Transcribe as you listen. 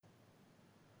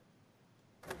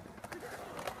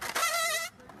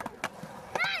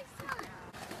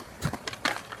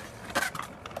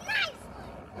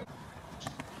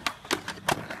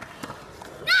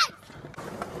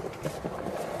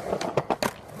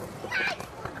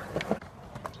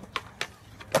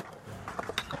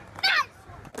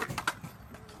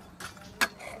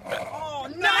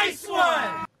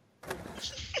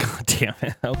damn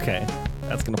it. Okay.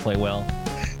 That's going to play well.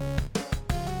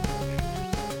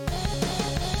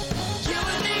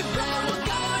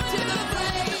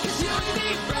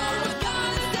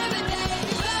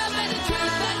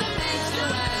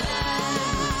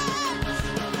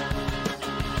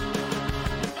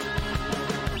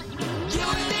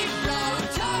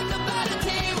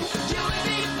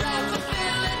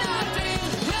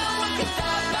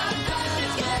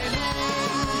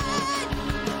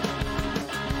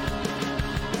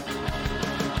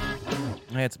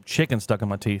 I had some chicken stuck in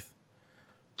my teeth.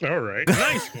 All right.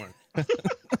 Nice one.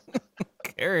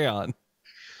 Carry on.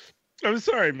 I'm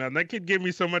sorry, man. That kid gave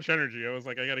me so much energy. I was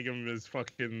like, I got to give him his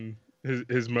fucking,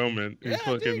 his moment. His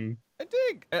fucking... I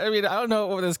dig. I mean, I don't know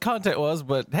what his content was,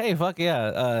 but hey, fuck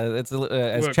yeah. It's as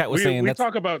Look, Chat was saying. We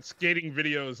talk about skating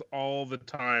videos all the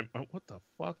time. Oh, what the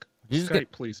fuck? You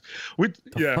Skype, please.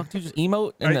 Fuck, did you just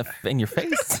emote in your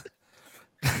face?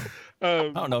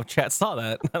 I don't know if Chat saw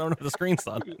that. I don't know if the screen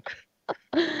saw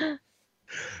that.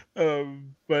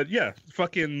 But yeah,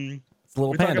 fucking. It's a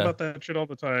little we panda. talk about that shit all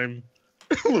the time.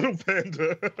 Little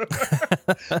panda.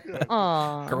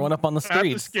 Aww. Growing up on the At the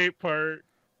streets. skate park,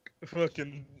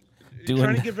 fucking Doing-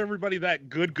 trying to give everybody that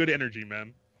good energy,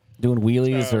 man. Doing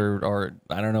wheelies or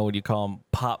I don't know what you call them,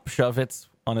 pop shove-its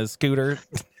on his scooter.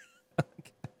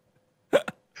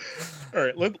 All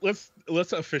right,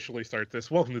 let's officially start this.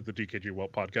 Welcome to the DKG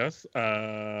Welt podcast.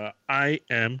 I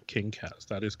am King Kaz.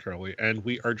 That is Curly, and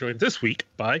we are joined this week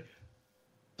by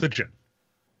the Jen.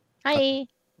 Hi.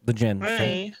 The Jen.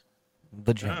 Hey.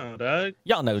 The Jen. Oh, Doug.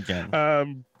 Y'all know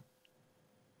Jen.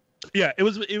 Yeah, it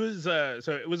was so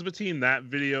it was between that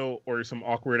video or some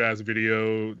awkward ass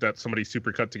video that somebody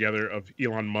super cut together of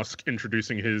Elon Musk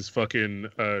introducing his fucking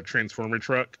transformer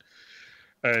truck,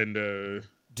 and And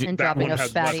that dropping one a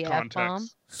has fatty less F-bomb.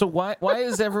 context. So why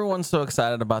is everyone so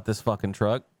excited about this fucking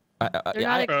truck? They're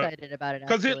not excited about it,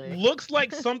 Because it actually. looks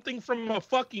like something from a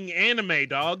fucking anime,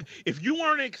 dog. If you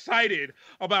aren't excited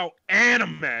about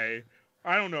anime,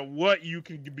 I don't know what you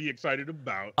can be excited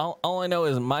about. All I know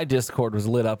is my Discord was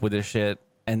lit up with this shit,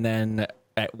 and then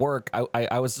at work,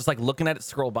 I was just like looking at it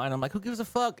scroll by, and I'm like, who gives a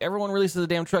fuck? Everyone releases a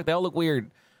damn truck. They all look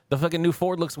weird. The fucking new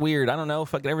Ford looks weird. I don't know.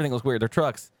 Fucking everything looks weird. They're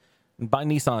trucks. Buy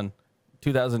Nissan,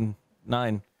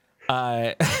 2009.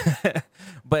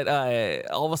 But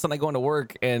all of a sudden I go into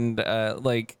work and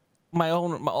like all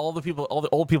the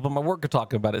old people in my work are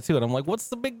talking about it too, and I'm like, what's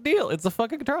the big deal? It's a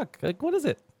fucking truck. Like, what is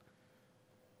it?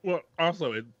 Well,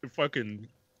 also, it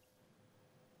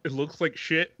looks like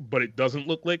shit, but it doesn't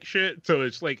look like shit. So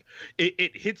it's like,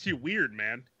 it hits you weird,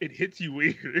 man. It hits you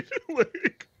weird.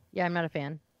 Like, Yeah, I'm not a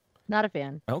fan. Not a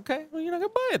fan. Okay, well, you're not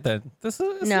gonna buy it then.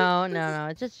 No.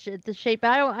 It's just the shape.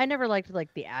 I never liked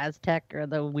like the Aztec or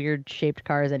the weird shaped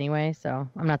cars anyway, so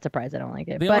I'm not surprised I don't like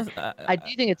it. But I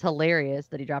do think it's hilarious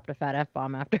that he dropped a fat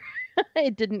F-bomb after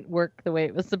it didn't work the way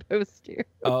it was supposed to.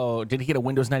 Oh, did he get a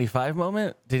Windows 95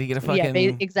 moment? Did he get a fucking?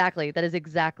 Yeah, exactly. That is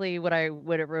exactly what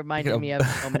it reminded me of.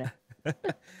 A moment.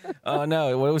 Oh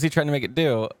no, what was he trying to make it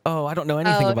do? Oh, I don't know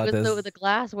anything about this. The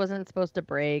glass wasn't supposed to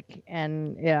break,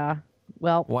 and yeah.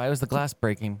 Well, why was the glass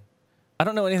breaking? I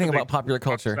don't know anything about popular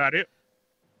culture. About it.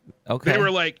 Okay. They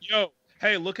were like, yo,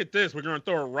 hey, look at this. We're going to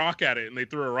throw a rock at it. And they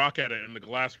threw a rock at it and the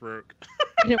glass broke.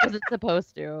 it wasn't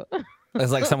supposed to.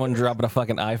 It's like someone dropping a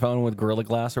fucking iPhone with Gorilla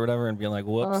Glass or whatever and being like,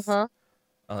 whoops. Uh-huh.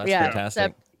 Oh, that's Yeah,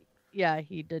 fantastic.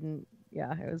 He didn't.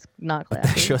 Yeah, it was not They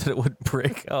classy. showed that it would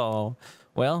break. Oh,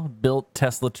 well, built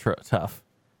Tesla tough.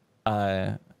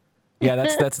 Yeah,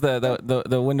 that's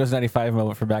the Windows 95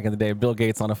 moment from back in the day. Bill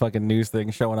Gates on a fucking news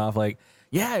thing showing off like,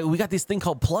 yeah, we got this thing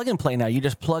called plug and play now. You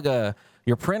just plug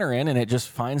your printer in and it just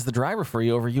finds the driver for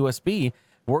you over USB.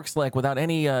 Works like without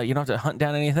any, you don't have to hunt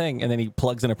down anything. And then he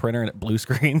plugs in a printer and it blue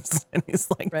screens. And he's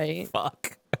like, Right.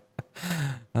 fuck.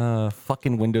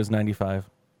 Fucking Windows 95.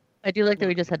 I do like that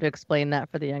we just had to explain that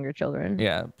for the younger children.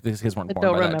 Yeah, these kids weren't That born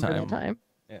don't by remember that that time.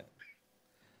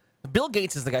 Bill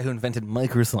Gates is the guy who invented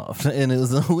Microsoft, and it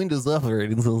was a Windows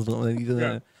operating system.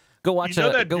 Yeah. Go watch. You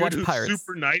know that go dude watch who's Pirates.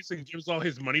 super nice and gives all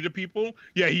his money to people?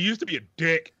 Yeah, he used to be a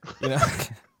dick. You know,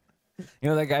 you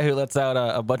know that guy who lets out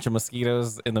a bunch of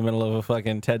mosquitoes in the middle of a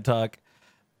fucking TED talk.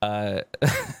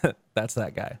 That's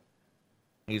that guy.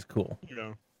 He's cool. You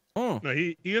know, Mm. no,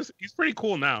 he's pretty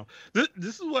cool now. This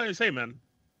is what I say, man.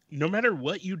 No matter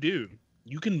what you do,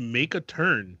 you can make a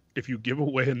turn if you give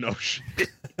away enough shit.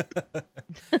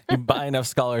 You buy enough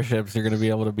scholarships, you're going to be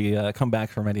able to come back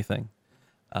from anything.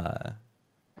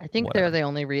 I think Whatever. they're the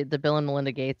only the Bill and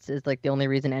Melinda Gates is like the only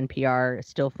reason NPR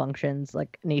still functions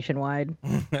like nationwide.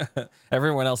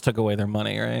 Everyone else took away their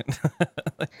money, right?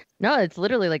 No, it's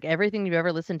literally like everything you've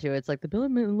ever listened to. It's like the Bill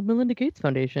and Melinda Gates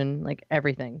Foundation, like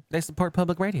everything. They support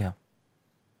public radio.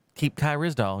 keep Kai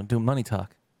Rizdal and do money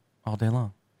talk all day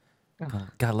long. Ugh.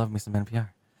 God love me some NPR.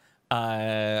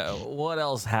 What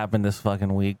else happened this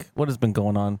fucking week? What has been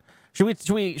going on? Should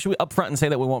we up front and say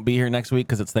that we won't be here next week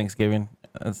because it's Thanksgiving?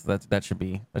 That should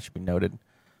be noted.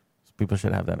 People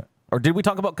should have that. Or did we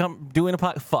talk about doing a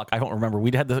pod? Fuck, I don't remember.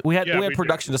 We had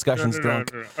production discussions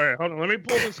drunk. No. All right, hold on. Let me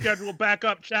pull the schedule back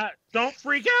up, chat. Don't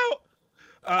freak out.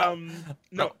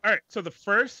 No. All right. So the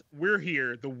first, we're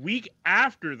here. The week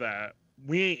after that,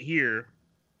 we ain't here.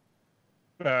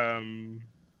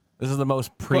 This is the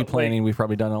most pre-planning we've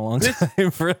probably done in a long time.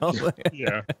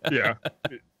 Yeah.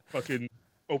 Fucking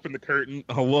open the curtain.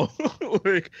 Hello.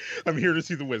 Like, I'm here to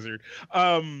see the wizard.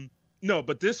 No,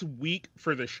 but this week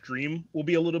for the stream will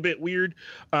be a little bit weird.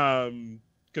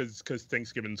 Because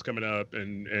Thanksgiving's coming up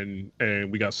and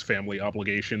we got family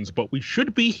obligations, but we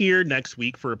should be here next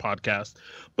week for a podcast.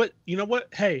 But you know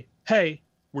what? Hey,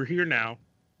 we're here now.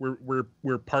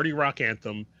 We're Party Rock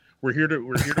Anthem. We're here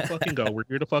to fucking go. We're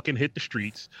here to fucking hit the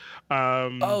streets.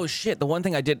 Oh shit! The one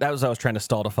thing I did I was trying to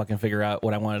stall to fucking figure out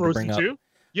what I wanted Frozen to bring 2? up.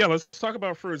 Yeah, let's talk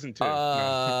about Frozen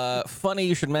 2. Funny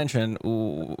you should mention.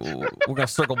 Ooh, we're gonna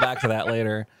circle back to that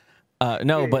later. But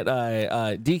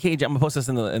DKG, I'm gonna post this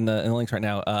in the links right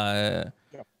now.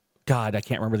 God, I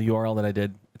can't remember the URL that I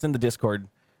did. It's in the Discord.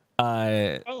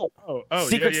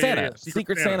 Secret Santa. Yeah.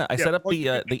 Secret Santa. I set up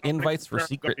the invites for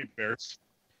Secret. Bears.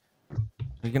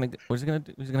 He's gonna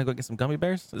go get some gummy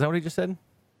bears. Is that what he just said?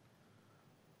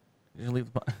 Did you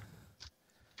leave the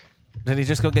Did he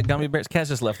just go get gummy bears? Kaz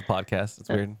just left the podcast. It's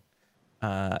weird.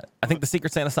 I think the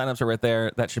Secret Santa signups are right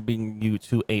there. That should bring you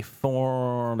to a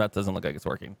form. That doesn't look like it's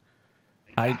working.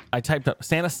 I typed up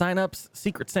Santa signups,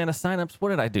 Secret Santa signups. What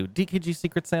did I do? DKG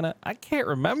Secret Santa? I can't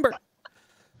remember.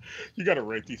 You gotta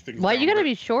write these things. Why down, you gotta right?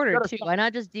 be shorter too? Why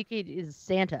not just DK is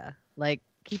Santa? Like,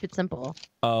 keep it simple.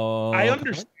 Oh, I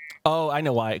understand. Oh, I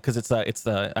know why. Because it's I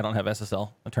don't have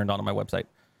SSL turned on my website,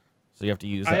 so you have to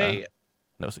use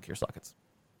no secure sockets.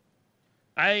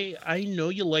 I know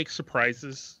you like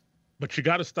surprises, but you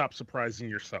got to stop surprising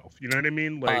yourself. You know what I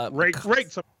mean? Like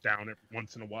write something down every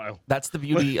once in a while. That's the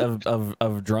beauty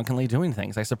of drunkenly doing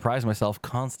things. I surprise myself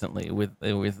constantly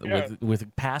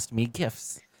with past me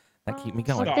gifts that keep me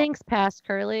going. Thanks, past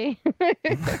Curly.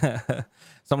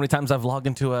 So many times I've logged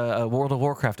into a World of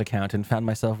Warcraft account and found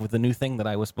myself with a new thing that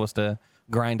I was supposed to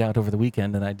grind out over the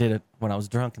weekend, and I did it when I was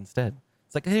drunk instead.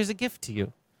 It's like, here's a gift to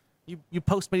you. You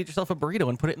Postmated yourself a burrito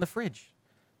and put it in the fridge.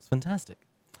 It's fantastic.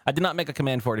 I did not make a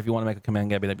command for it. If you want to make a command,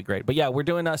 Gabby, that'd be great. But yeah, we're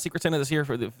doing Secret Santa this year.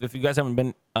 If you guys haven't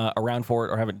been around for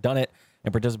it or haven't done it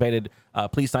and participated,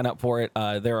 please sign up for it.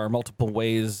 There are multiple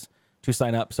ways to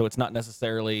sign up, so it's not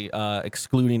necessarily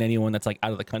excluding anyone that's like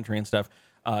out of the country and stuff.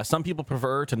 Some people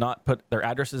prefer to not put their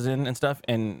addresses in and stuff,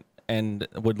 and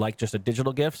would like just a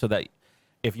digital gift, so that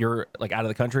if you're like out of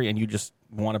the country and you just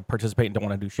want to participate and don't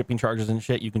want to do shipping charges and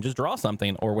shit, you can just draw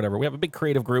something or whatever. We have a big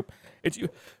creative group. It's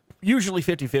usually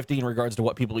 50-50 in regards to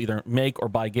what people either make or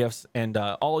buy gifts. And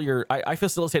I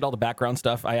facilitate all the background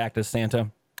stuff. I act as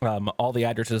Santa. All the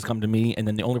addresses come to me, and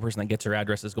then the only person that gets your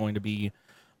address is going to be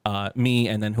me,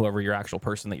 and then whoever your actual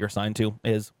person that you're assigned to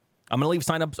is. I'm going to leave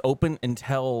signups open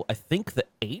until I think the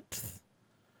 8th,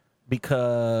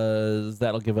 because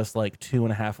that'll give us like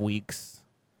 2.5 weeks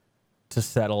to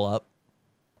settle up.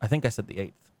 I think I said the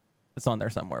 8th. It's on there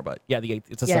somewhere, but yeah, the 8th.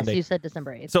 It's a Sunday. Yes, you said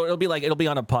December 8th. So it'll be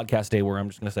on a podcast day where I'm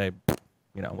just gonna say,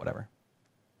 whatever.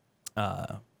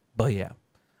 But yeah,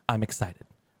 I'm excited.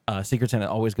 Secret Santa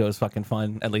always goes fucking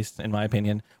fun, at least in my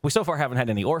opinion. We so far haven't had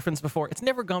any orphans before. It's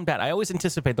never gone bad. I always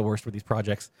anticipate the worst with these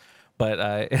projects, but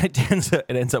it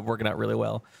ends up working out really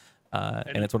well.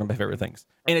 And it's one of my favorite things.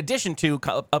 In addition to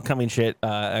upcoming shit,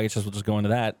 I guess we'll just go into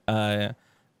that.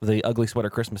 The Ugly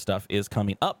Sweater Christmas stuff is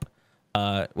coming up,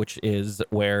 which is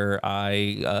where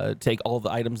I take all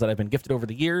the items that I've been gifted over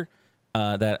the year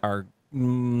that are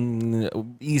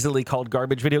easily called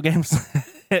garbage video games,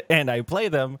 and I play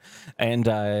them, and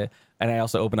I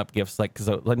also open up gifts because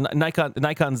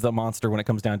Nikon's the monster when it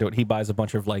comes down to it. He buys a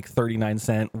bunch of like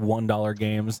 39-cent, $1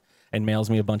 games and mails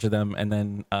me a bunch of them, and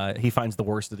then he finds the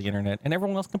worst of the internet, and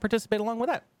everyone else can participate along with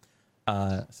that.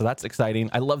 So that's exciting.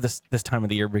 I love this time of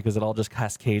the year because it all just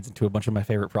cascades into a bunch of my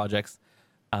favorite projects.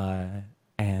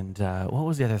 And what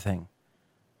was the other thing?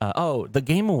 The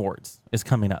Game Awards is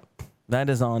coming up. That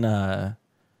is on the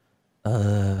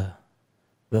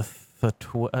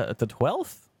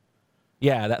 12th.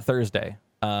 Yeah, that Thursday.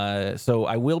 So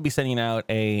I will be sending out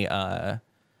a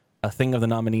thing of the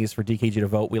nominees for DKG to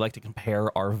vote. We like to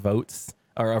compare our votes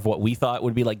or of what we thought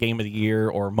would be like game of the year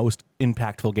or most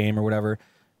impactful game or whatever.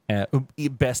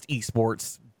 Best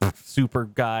esports super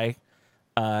guy,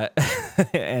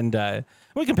 and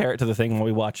we compare it to the thing when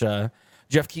we watch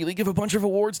Jeff Keighley give a bunch of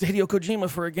awards to Hideo Kojima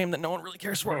for a game that no one really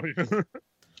cares for.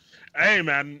 Hey,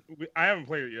 man, I haven't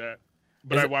played it yet,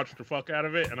 but I watched the fuck out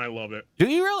of it, and I love it. Do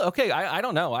you really? Okay, I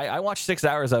don't know. I watched 6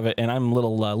 hours of it, and I'm a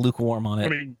little lukewarm on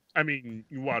it. I mean,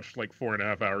 you watched like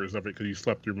 4.5 hours of it because you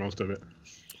slept through most of it.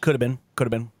 Could have been.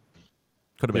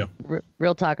 Yeah.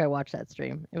 Real talk, I watched that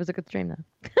stream. It was a good stream, though.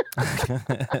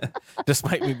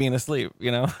 Despite me being asleep,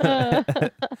 you know.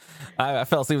 I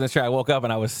fell asleep in the chair. I woke up,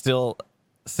 and I was still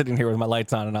sitting here with my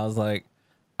lights on, and I was like,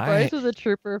 Bryce was a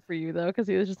trooper for you, though, because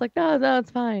he was just like, no, it's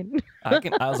fine.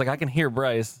 I was like, I can hear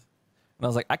Bryce. And I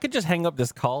was like, I could just hang up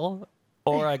this call,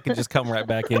 or I could just come right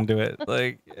back into it.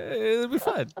 Like, it'd be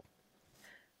fun.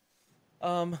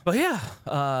 But yeah,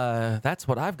 that's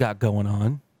what I've got going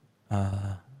on.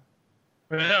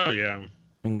 Hell yeah.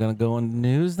 I'm going to go on the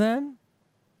news then.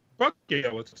 Fuck yeah,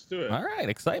 let's do it. All right,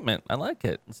 excitement. I like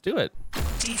it. Let's do it.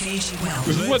 This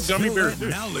is what gummy bears do.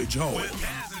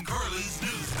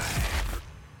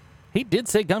 He did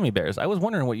say gummy bears. I was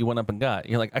wondering what you went up and got.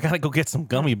 You're like, I gotta go get some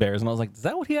gummy bears, and I was like, is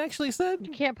that what he actually said?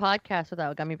 You can't podcast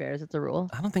without gummy bears. It's a rule.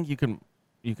 I don't think you can.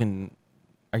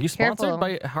 Are you sponsored Careful.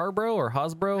 by Harbro or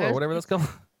Hasbro or whatever that's called?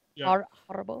 Yeah.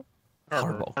 Horrible.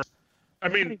 Horrible. I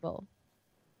mean, Horrible.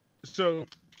 so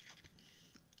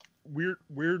weird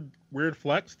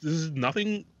flex. This is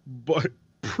nothing but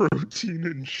protein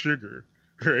and sugar,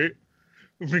 right?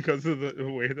 Because of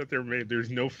the way that they're made. There's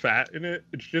no fat in it.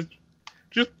 It's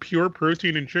just pure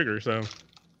protein and sugar. So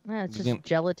Yeah, it's just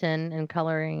gelatin and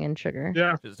coloring and sugar.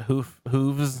 yeah, Just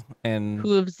hooves and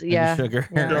Yeah. sugar.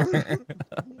 Yeah.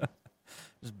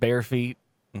 Just bare feet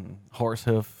and horse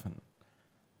hoof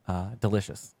and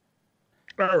delicious.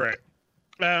 all right.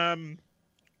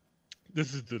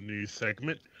 This is the news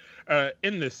segment.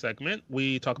 In this segment,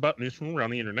 we talk about news from around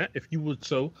the internet. If you would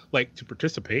so like to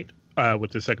participate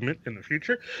with this segment in the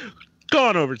future, go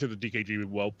on over to the DKG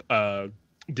Whelp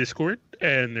Discord,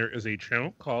 and there is a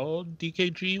channel called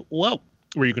DKG Whelp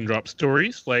where you can drop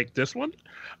stories like this one.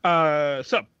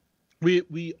 So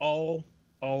we all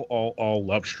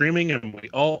love streaming, and we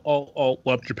all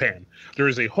love Japan. There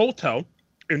is a hotel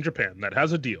in Japan that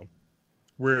has a deal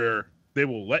where they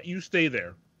will let you stay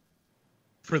there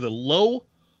for the low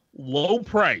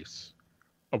price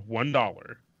of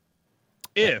 $1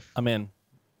 if I'm in.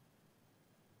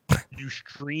 you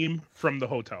stream from the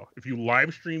hotel. If you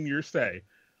live stream your stay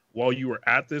while you were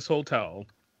at this hotel,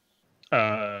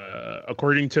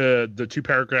 according to the 2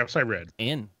 paragraphs I read.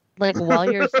 In. Like while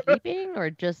you're sleeping, or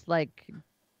just like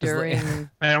during?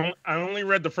 I only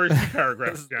read the first 2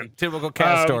 paragraphs again. Typical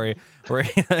cat story where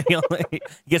he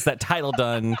gets that title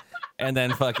done and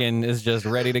then fucking is just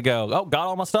ready to go. Oh, got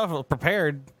all my stuff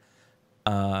prepared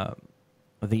the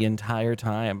entire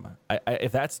time.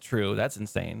 If that's true, that's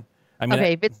insane. I mean,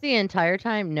 Okay, if it's the entire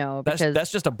time, no, because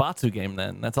that's just a Batsu game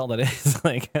then. That's all that is.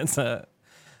 Like that's a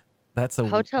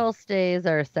hotel stays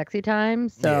are sexy time,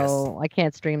 so I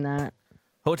can't stream that.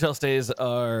 Hotel stays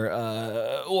are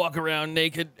walk around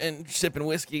naked and sipping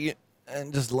whiskey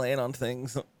and just laying on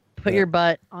things. Put your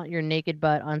naked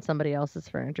butt on somebody else's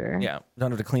furniture. Yeah,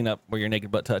 don't have to clean up where your naked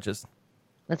butt touches.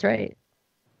 That's right.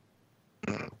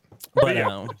 But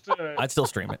yeah, I'd still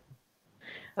stream it.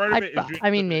 part of it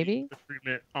is maybe stream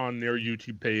it on their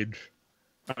YouTube page.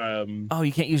 Oh,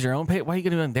 you can't use your own page? Why are you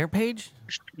going to do it on their page?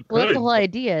 Well, that's the whole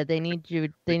idea. They need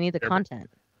the content.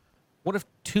 What if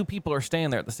 2 people are staying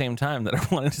there at the same time that are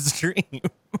wanting to stream?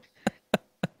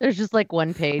 There's just like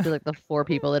one page with like the 4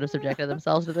 people that have subjected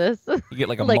themselves to this. You get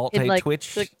like a Like,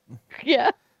 multi-Twitch.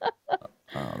 Yeah.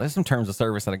 Oh, there's some terms of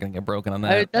service that are going to get broken on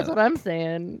that. That's what I'm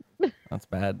saying. That's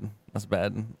bad. That's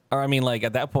bad. Or I mean, like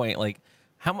at that point, like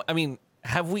have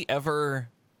we ever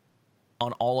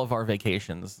on all of our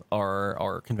vacations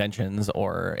or conventions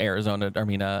or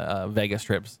Vegas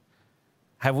trips,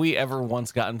 have we ever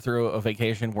once gotten through a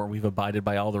vacation where we've abided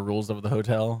by all the rules of the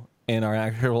hotel in our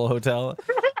actual hotel?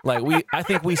 Like I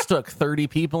think we stuck 30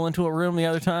 people into a room the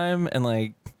other time and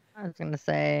like I was gonna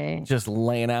say just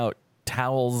laying out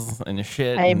towels and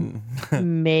shit.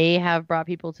 May have brought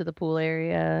people to the pool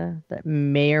area that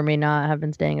may or may not have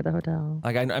been staying at the hotel.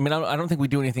 Like I don't think we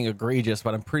do anything egregious,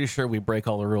 but I'm pretty sure we break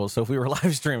all the rules. So if we were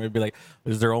live streaming, it'd be like,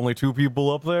 is there only 2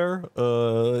 people up there?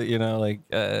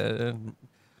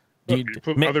 You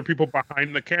put other people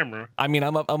behind the camera. I mean,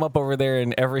 I'm up over there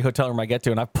in every hotel room I get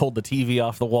to, and I've pulled the TV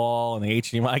off the wall and the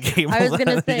HDMI cable. I was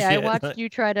gonna say, I watched you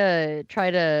try to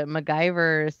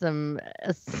MacGyver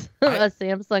a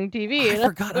Samsung TV. I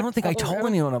forgot. I don't think I told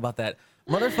anyone about that.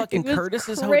 Motherfucking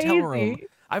Curtis's hotel room.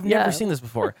 I've never seen this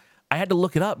before. I had to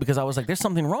look it up because I was like, there's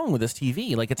something wrong with this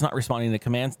TV. Like, it's not responding to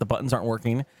commands. The buttons aren't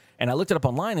working. And I looked it up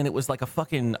online, and it was like a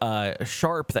fucking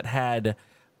Sharp that had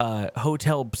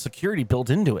hotel security built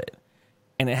into it,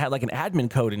 and it had like an admin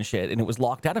code and shit, and it was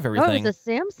locked out of everything. Oh, it was a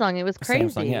Samsung. It was crazy.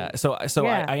 Samsung, yeah. So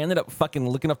Yeah. I ended up fucking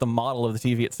looking up the model of the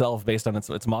TV itself based on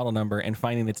its model number and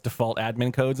finding its default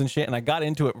admin codes and shit. And I got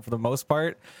into it for the most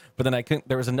part, but then I couldn't.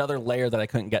 There was another layer that I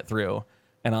couldn't get through,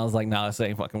 and I was like, "No, this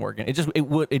ain't fucking working."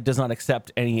 It does not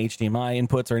accept any HDMI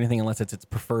inputs or anything unless it's its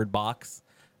preferred box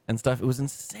and stuff. It was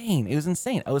insane.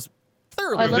 I was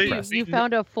thoroughly I love impressed. you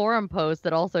found a forum post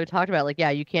that also talked about like, yeah,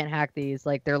 you can't hack these,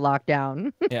 like they're locked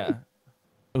down. Yeah.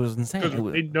 It was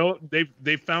insane. They know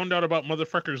they found out about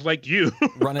motherfuckers like you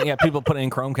running. Yeah, people putting in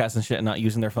Chromecast and shit, and not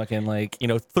using their fucking like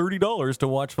 $30 to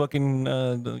watch fucking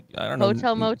I don't know,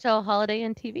 Hotel, motel, holiday,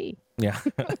 and TV. Yeah,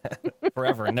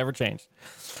 forever and never changed.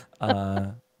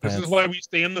 This is why we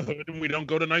stay in the hood and we don't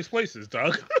go to nice places,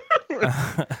 Doug.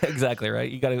 Exactly right.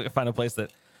 You got to find a place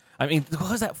that. I mean, what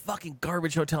was that fucking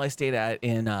garbage hotel I stayed at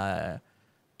in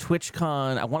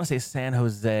TwitchCon? I want to say San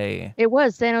Jose. It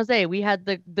was San Jose. We had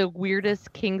the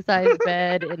weirdest king size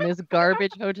bed in this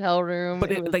garbage hotel room. But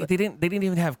they didn't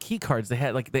even have key cards. They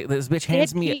had like this bitch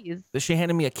hands me. She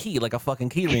handed me a key, like a fucking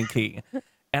keyring key,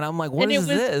 and I'm like, what is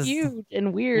this? And it was huge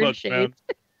and weird shaped.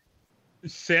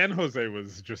 San Jose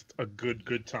was just a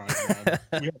good time,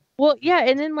 man. Well, yeah,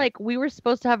 and then like we were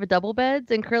supposed to have a double beds,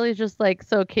 and Curly's just like,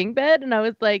 so king bed, and I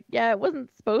was like, yeah, it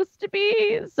wasn't supposed to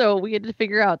be, so we had to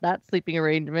figure out that sleeping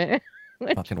arrangement.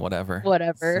 Fucking whatever.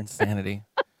 It's insanity.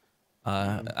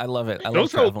 I love it. I love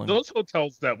traveling. Those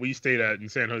hotels that we stayed at in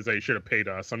San Jose should have paid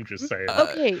us. I'm just saying.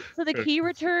 Okay, so the key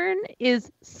return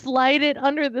is slided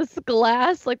under this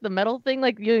glass, like the metal thing,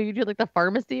 like you do like the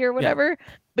pharmacy or whatever. Yeah.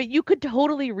 But you could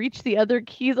totally reach the other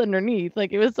keys underneath.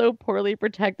 Like it was so poorly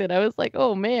protected. I was like,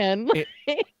 oh man.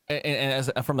 And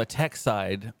as from the tech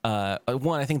side, I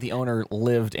think the owner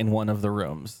lived in one of the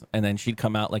rooms, and then she'd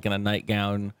come out like in a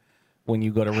nightgown when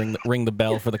you go to ring the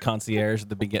bell for the concierge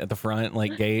at the front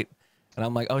like gate. And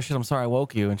I'm like, oh shit, I'm sorry I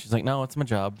woke you. And she's like, no, it's my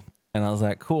job. And I was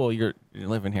like, cool, you're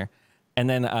living here. And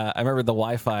then I remember the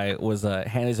Wi-Fi was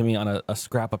handed to me on a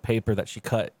scrap of paper that she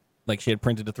cut, like she had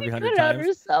printed it 300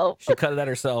 times. She cut it out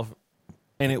herself,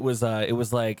 and it was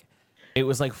like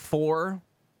 4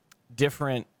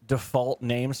 different default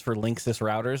names for Linksys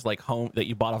routers, like home that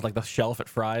you bought off like the shelf at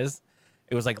Fry's.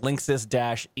 It was like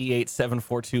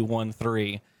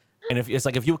Linksys-E874213, and if you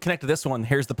connect to this one,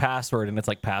 here's the password, and it's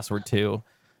like password 2.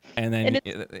 And then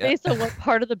it's based on what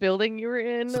part of the building you were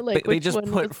in. So like they just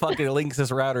put fucking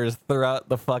Linksys routers throughout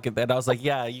the fucking. And I was like,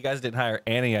 yeah, you guys didn't hire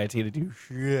any IT to do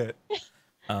shit.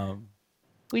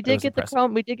 We did get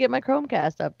impressive. We did get my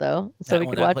Chromecast up though, so we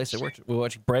could watch. We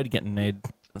watched bread getting made.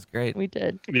 That's great. We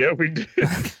did. Yeah, we did.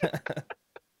 It's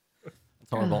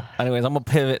horrible. Anyways, I'm gonna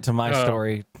pivot to my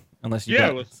story, unless you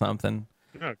got something.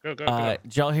 No, go.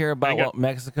 Did y'all hear about what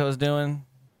Mexico's doing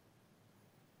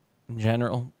in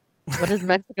general? What is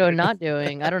Mexico not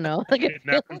doing? I don't know.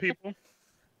 Kidnapping people?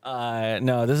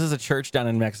 No, this is a church down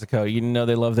in Mexico. You know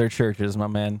they love their churches, my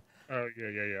man. Oh,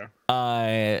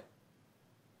 yeah.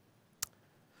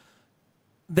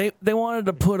 They wanted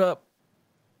to put up,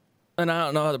 and I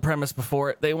don't know the premise before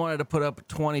it, they wanted to put up a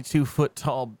 22-foot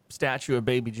tall statue of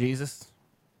baby Jesus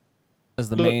as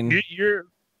the main... You're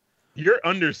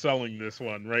underselling this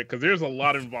one, right? Because there's a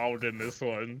lot involved in this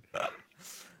one.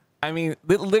 I mean,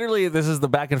 literally, this is the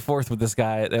back and forth with this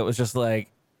guy that was just like,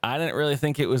 I didn't really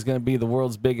think it was going to be the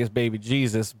world's biggest baby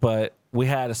Jesus, but we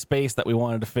had a space that we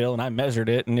wanted to fill, and I measured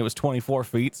it, and it was 24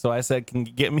 feet. So I said, can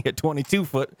you get me a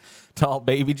 22-foot tall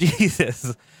baby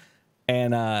Jesus?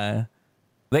 And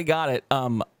they got it.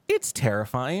 It's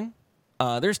terrifying.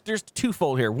 There's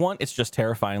twofold here. One, it's just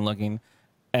terrifying looking.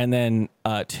 And then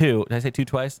 2, did I say 2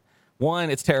 twice?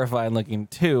 1, it's terrifying looking.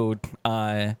 2,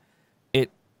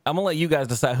 I'm gonna let you guys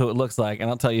decide who it looks like, and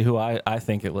I'll tell you who I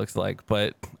think it looks like.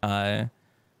 But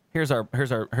here's our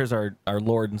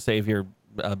Lord and Savior,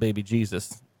 baby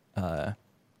Jesus, and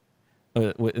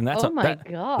that's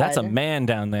God, that's a man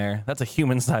down there. That's a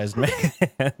human-sized man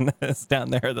that's down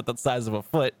there. That's the size of a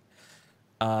foot.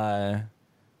 I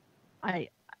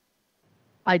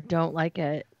don't like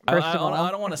it.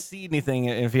 I don't want to see anything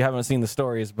if you haven't seen the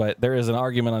stories, but there is an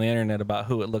argument on the internet about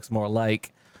who it looks more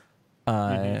like.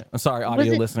 I'm sorry,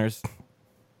 audio listeners.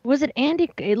 Was it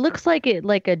Andy? It looks like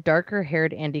a darker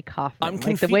haired Andy Kaufman.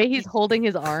 Like the way he's holding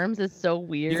his arms is so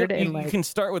weird. You can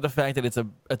start with the fact that it's a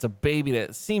baby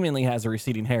that seemingly has a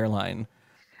receding hairline.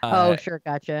 Oh, sure,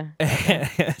 gotcha.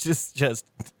 just.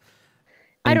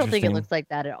 I don't think it looks like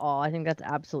that at all. I think that's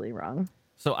absolutely wrong.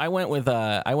 So I went with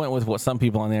what some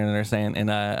people on the internet are saying, and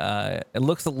it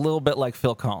looks a little bit like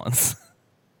Phil Collins.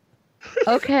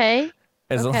 Okay.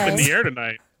 In the air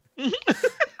tonight.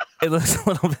 It looks a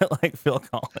little bit like Phil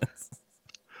Collins.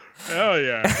 Hell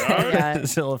yeah, dog. Yeah.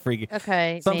 It's a little freaky.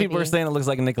 Okay. Some people are maybe. saying it looks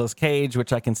like a Nicolas Cage,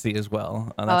 which I can see as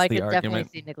well. That's I the could definitely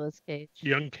argument. see Nicolas Cage.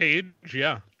 Young Cage,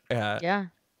 yeah. Yeah.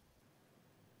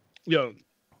 Yo,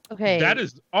 Okay. that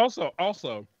is also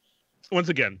once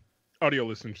again, audio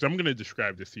listeners, I'm gonna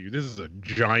describe this to you. This is a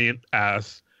giant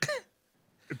ass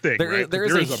thing. There There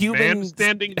is a is a human man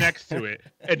standing next to it,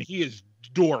 and he is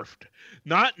dwarfed.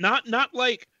 Not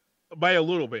like by a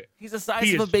little bit. He's the size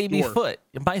He of a is baby dwarfed. foot.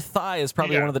 My thigh is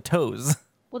probably Yeah. one of the toes.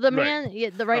 Well, the Right.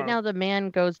 man, right now, the man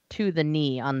goes to the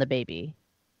knee on the baby.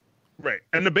 Right.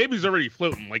 And the baby's already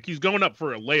floating. Like he's going up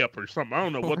for a layup or something. I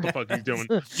don't know what the fuck he's doing.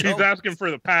 He's asking for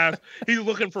the pass. He's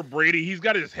looking for Brady. He's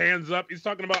got his hands up. He's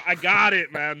talking about, I got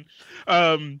it, man.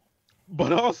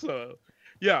 But also,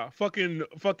 yeah,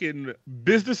 fucking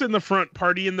business in the front,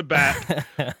 party in the back.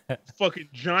 Fucking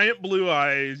giant blue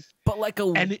eyes. But like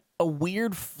a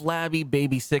weird flabby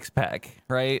baby six pack,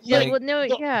 right? Yeah, Like, well, no,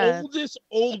 The yeah. oldest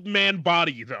old man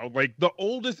body though, like the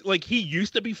oldest, like he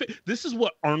used to be fit. This is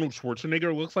what Arnold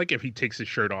Schwarzenegger looks like if he takes his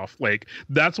shirt off. Like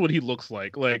that's what he looks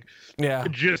like. Like yeah,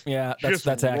 just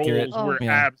that's accurate. rolls where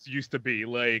Yeah. abs used to be.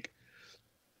 Like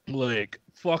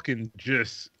fucking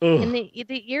just. Ugh. And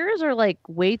the ears are like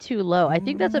way too low. I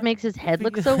think that's what makes his head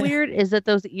look so weird. Is that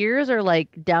those ears are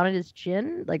like down at his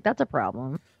chin? Like that's a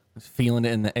problem. Feeling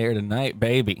it in the air tonight,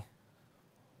 baby.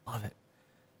 Love it.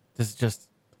 This is just.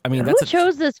 I mean, Who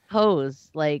chose this pose?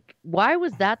 Like, why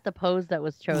was that the pose that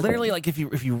was chosen? Literally, like if you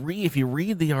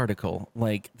read the article,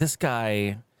 like this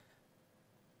guy.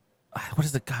 What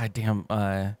is the goddamn?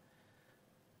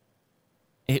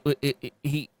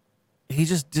 He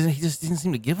just didn't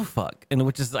seem to give a fuck, and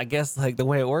which is, I guess, like the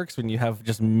way it works when you have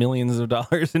just millions of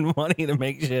dollars in money to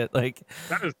make shit. Like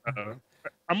That is.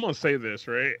 I'm gonna say this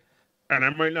right, and I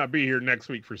might not be here next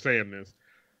week for saying this.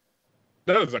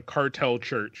 That is a cartel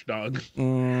church, dog.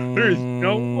 There is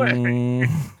no way.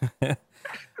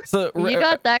 So you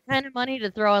got that kind of money to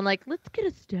throw on, like, let's get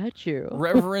a statue.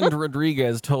 Reverend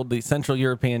Rodriguez told the Central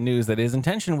European News that his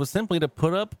intention was simply to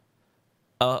put up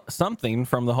something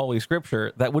from the Holy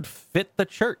Scripture that would fit the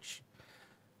church.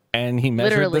 And he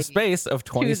measured Literally, the space of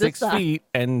 26 feet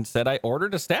and said, I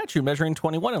ordered a statue measuring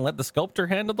 21 and let the sculptor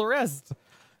handle the rest.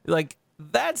 Like,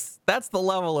 that's the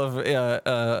level of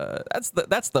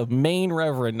that's the main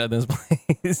reverend of this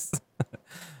place.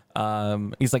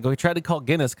 He's like, we tried to call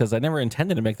Guinness because I never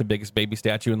intended to make the biggest baby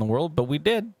statue in the world, but we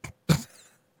did.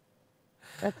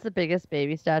 That's the biggest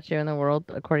baby statue in the world,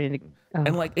 according to. Oh.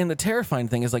 And like, and the terrifying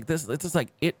thing is like this. It's just like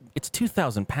it's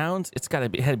 2,000 pounds. It's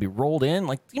had to be rolled in.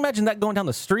 Like, can you imagine that going down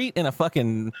the street in a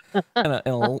fucking in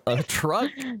a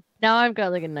truck? Now I've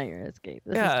got like a nightmare escape.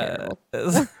 This is terrible.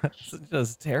 It's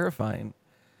just terrifying.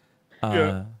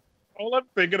 Yeah. All I'm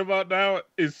thinking about now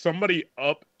is somebody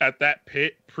up at that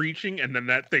pit preaching, and then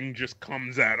that thing just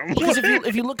comes at him. Because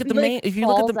if you look at the He, main, like, if you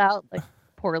look at falls the out like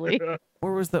poorly.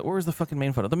 where was the fucking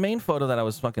main photo? The main photo that I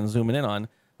was fucking zooming in on.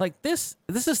 Like this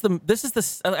is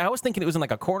the. I was thinking it was in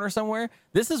like a corner somewhere.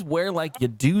 This is where like you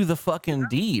do the fucking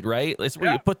deed, right? It's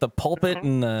where you put the pulpit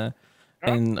and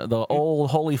the old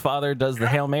Holy Father does the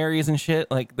Hail Marys and shit.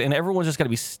 Like, and everyone's just got to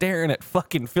be staring at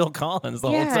fucking Phil Collins the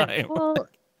whole time. Well,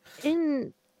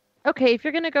 okay, if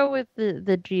you're gonna go with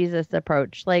the Jesus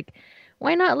approach, like,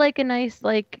 why not like a nice,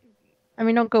 like, I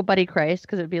mean, don't go Buddy Christ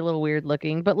because it'd be a little weird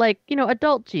looking, but like,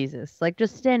 adult Jesus, like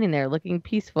just standing there looking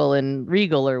peaceful and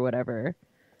regal or whatever.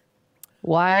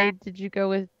 Why did you go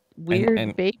with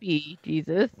weird baby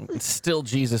Jesus? Still,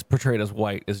 Jesus portrayed as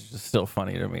white is just still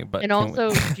funny to me. But and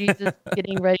also Jesus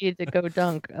getting ready to go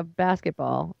dunk a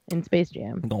basketball in Space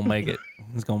Jam. Gonna make it.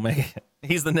 He's gonna make it.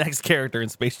 He's the next character in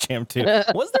Space Jam 2.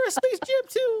 Was there a Space Jam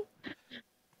 2?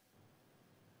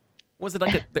 Was it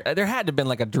like there had to have been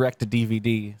like a direct to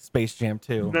DVD Space Jam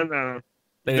 2? No.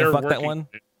 They didn't fuck that one?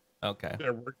 Okay.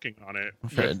 They're working on it.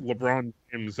 Sure. With LeBron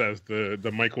James as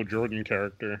the Michael Jordan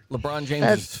character. LeBron James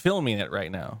is filming it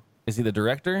right now. Is he the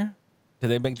director? Did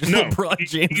they make No, LeBron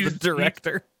James the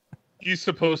director? He's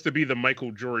supposed to be the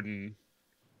Michael Jordan.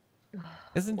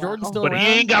 Isn't Jordan still but around?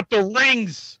 he ain't got the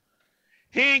rings.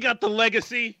 He ain't got the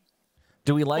legacy.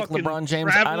 Do we like Fucking LeBron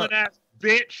James? Traveling ass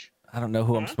bitch. I don't know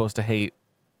who I'm supposed to hate.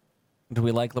 Do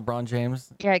we like LeBron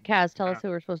James? Yeah, Kaz, tell us who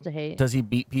we're supposed to hate. Does he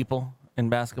beat people in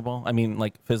basketball? I mean,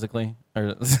 like physically,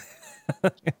 or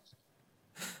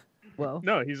Whoa.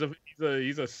 No, he's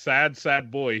a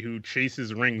sad boy who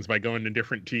chases rings by going to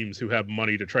different teams who have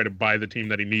money to try to buy the team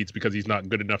that he needs because he's not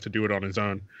good enough to do it on his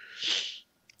own.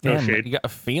 No damn, shade. you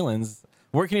got feelings.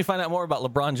 Where can you find out more about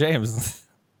LeBron James?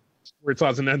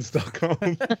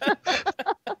 WhereIt'sOddsandEnds.com.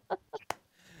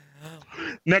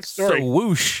 Next story. So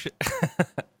whoosh.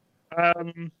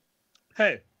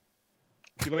 Hey,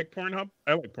 You like Pornhub?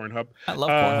 I like Pornhub. I love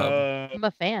Pornhub. I'm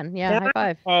a fan. Yeah, high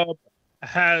five. Pornhub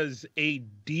has a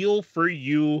deal for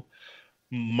you,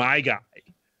 my guy.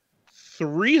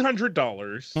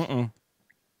 $300.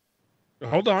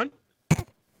 Hold on.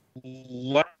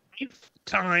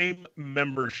 Lifetime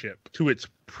membership to its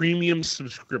premium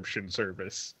subscription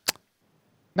service.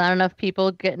 Not enough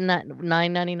people getting that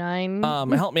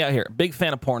 $9.99. Help me out here. Big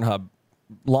fan of Pornhub.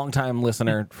 Long-time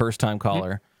listener, first-time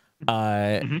caller.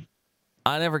 I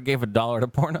never gave $1 to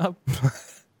Pornhub.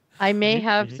 I may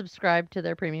have subscribed to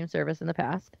their premium service in the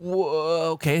past.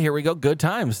 Whoa, okay, here we go. Good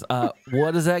times.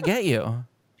 What does that get you?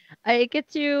 It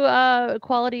gets you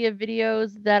quality of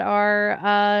videos that are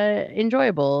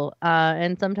enjoyable,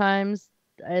 and sometimes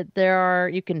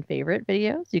you can favorite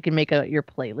videos. You can make your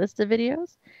playlist of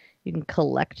videos. You can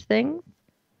collect things.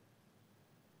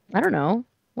 I don't know.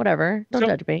 Whatever. Don't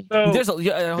judge me.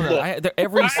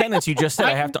 Every sentence you just said,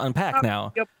 I have to unpack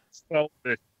now. Sell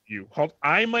this to you.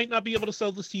 I might not be able to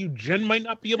sell this to you. Jen might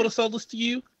not be able to sell this to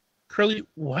you. Curly,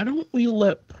 why don't we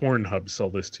let Pornhub sell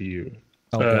this to you?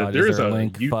 Oh God, there's a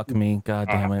link. Fuck me. God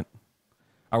damn it.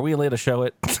 Are we allowed to show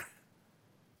it?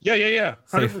 Yeah.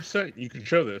 100%. You can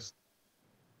show this.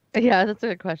 Yeah, that's a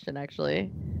good question, actually.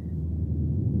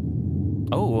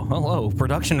 Oh, hello.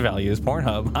 Production values,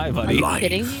 Pornhub. Hi, buddy. Are you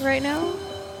kidding me right now?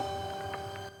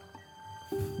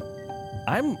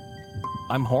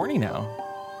 I'm horny now.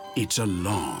 It's a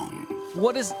long.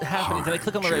 What is happening? Did I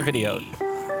click on the right video?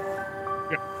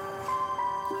 Yeah.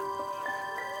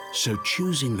 So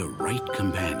choosing the right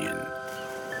companion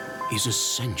is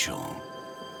essential.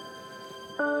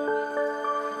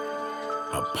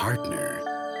 A partner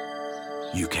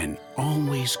you can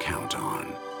always count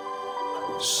on.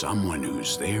 Someone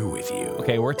who's there with you.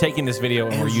 Okay, we're taking this video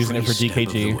and we're using it for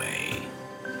DKG.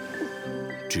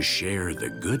 To share the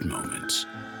good moments.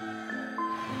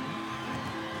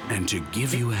 And to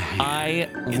give you a hand. I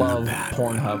love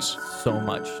Pornhub so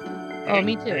much. Oh,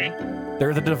 me too.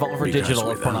 They're the developer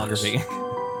digital of pornography.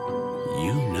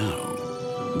 You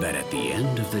know that at the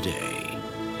end of the day,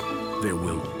 there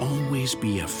will always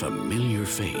be a familiar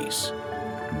face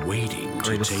waiting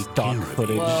to take stock care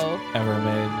footage of you. ever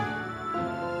made.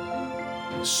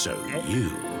 So you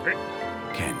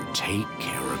can take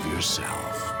care of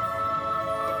yourself.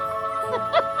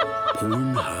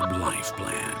 Pornhub Life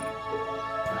Plan.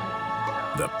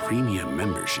 The premium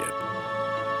membership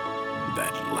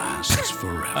that lasts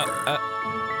forever.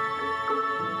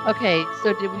 Okay,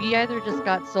 so did we either just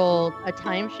got sold a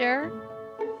timeshare,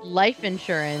 life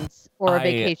insurance, or a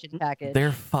vacation package?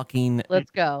 They're fucking...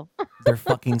 Let's go. They're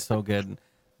fucking so good.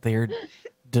 They're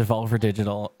developer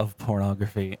digital of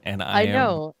pornography, and I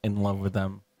am in love with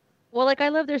them. Well, like, I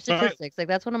love their statistics. Like,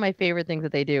 that's one of my favorite things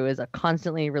that they do is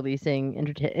constantly releasing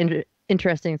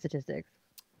interesting statistics.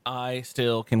 I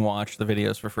still can watch the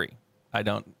videos for free. I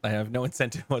have no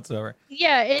incentive whatsoever.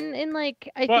 Yeah, and like,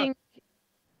 I think...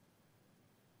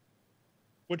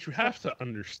 What you have to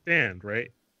understand,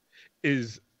 right,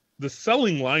 is the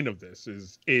selling line of this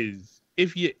is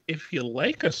if you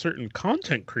like a certain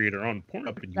content creator on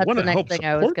Pornhub and you want to help support them, that's the next thing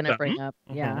I was going to bring up.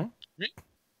 Yeah.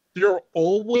 There'll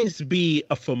always be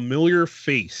a familiar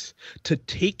face to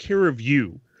take care of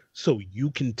you so you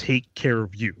can take care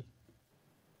of you.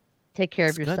 Take care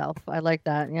of yourself. I like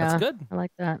that. Yeah. That's good. I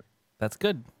like that. That's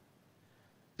good.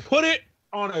 Put it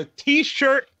on a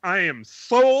t-shirt. I am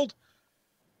sold.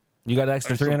 You got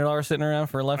extra $300 sitting around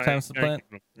for a lifetime supplant?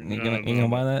 You gonna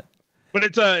buy that? But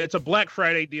it's a Black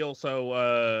Friday deal,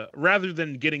 so rather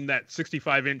than getting that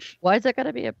 65-inch... Why is that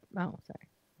gotta be a... Oh, sorry.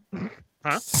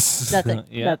 Huh? Nothing.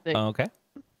 Yeah. Nothing. Oh, okay.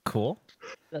 Cool.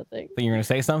 Nothing. Think you're gonna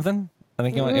say something? I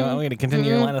think you want me to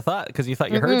continue your line of thought because you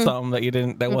thought you heard something that you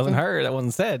didn't. That wasn't heard. That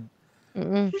wasn't said.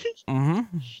 But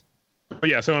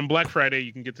yeah, so on Black Friday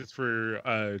you can get this for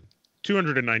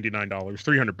 $299,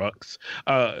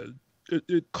 $300.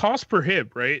 Cost per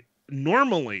hib, right?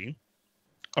 Normally,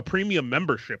 a premium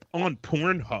membership on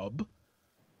Pornhub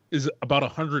is about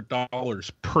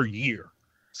 $100 per year.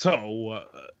 So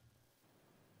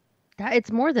it's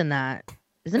more than that,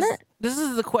 isn't it? This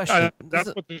is the question.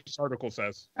 That's what this article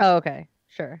says. Oh, okay,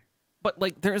 sure. But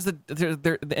like,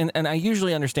 and I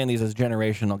usually understand these as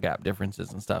generational gap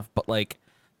differences and stuff. But like,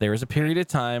 there is a period of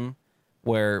time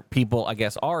where people, I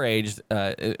guess, our age,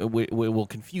 we will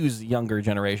confuse younger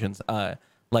generations.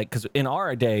 Like, because in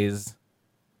our days,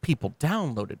 people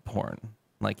downloaded porn.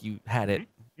 Like, you had it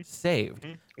saved.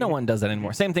 No one does that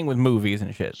anymore. Same thing with movies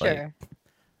and shit. Sure. Like,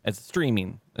 it's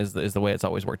streaming is the way it's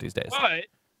always worked these days.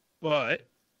 But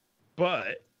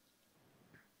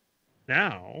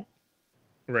now,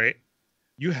 right?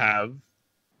 You have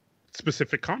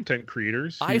specific content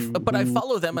creators. But I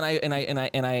follow them, and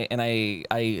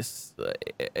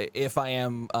if I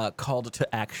am called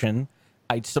to action,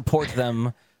 I support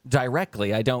them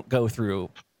directly. I don't go through.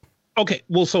 Okay,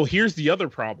 well, so here's the other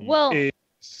problem. Well, there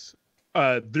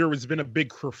has been a big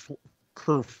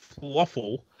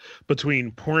kerfluffle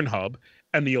between Pornhub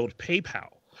and the old PayPal.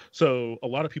 So a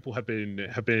lot of people have been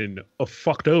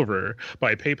fucked over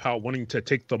by PayPal wanting to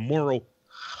take the moral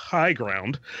high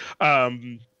ground,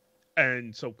 and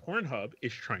so Pornhub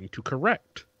is trying to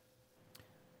correct.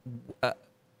 I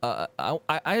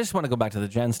just want to go back to the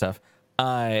Gen stuff.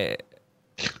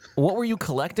 What were you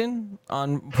collecting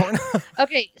on Pornhub?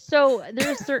 Okay, so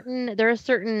there are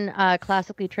certain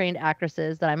classically trained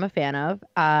actresses that I'm a fan of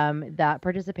that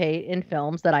participate in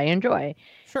films that I enjoy.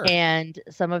 Sure. And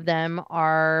some of them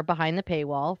are behind the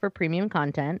paywall for premium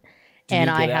content. Do you And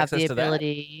get I have access the to that?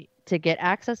 ability to get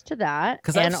access to that.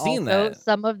 'Cause I've seen that.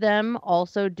 Some of them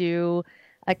also do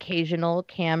occasional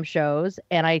cam shows,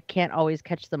 and I can't always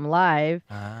catch them live.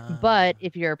 But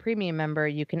if you're a premium member,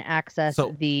 you can access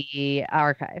the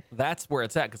archive. That's where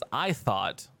it's at, because I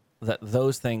thought that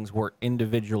those things were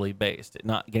individually based.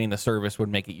 Not getting the service would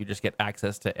make it you just get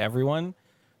access to everyone.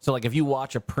 So like if you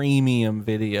watch a premium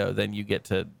video, then you get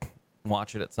to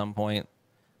watch it at some point.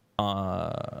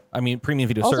 Premium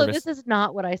video also, service. This is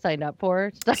not what I signed up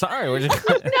for. Sorry, we're just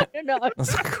No.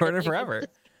 it's recorded forever.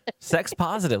 Sex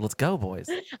positive. Let's go, boys.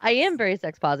 I am very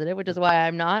sex positive, which is why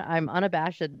I'm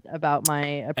unabashed about my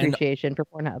appreciation for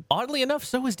Pornhub. Oddly enough,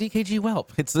 so is DKG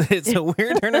Whelp. It's a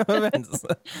weird turn of events.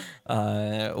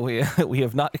 We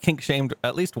have not kink shamed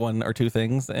at least one or two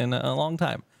things in a long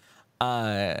time.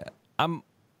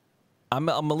 I'm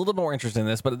a little more interested in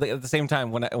this, but at the same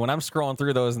time, when I'm scrolling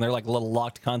through those and they're like little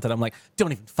locked content, I'm like,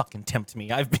 don't even fucking tempt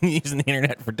me. I've been using the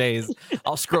internet for days.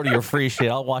 I'll scroll to your free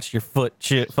shit. I'll watch your foot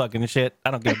fucking shit.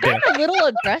 I don't give a damn. They're a little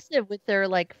aggressive with their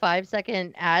like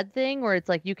 5-second ad thing where it's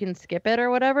like you can skip it or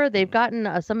whatever. They've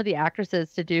gotten some of the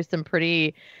actresses to do some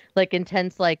pretty like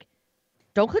intense like,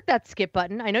 don't click that skip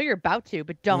button. I know you're about to,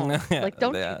 but don't. Like,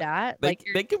 don't do that. They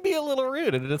Like can be a little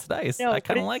rude, and it's nice. No, I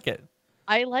kind but of like it.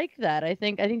 I like that. I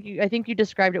think you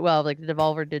described it well, like the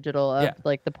Devolver Digital of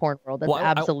like the porn world. That's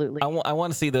absolutely. I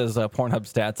want to see those Pornhub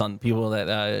stats on people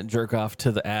that jerk off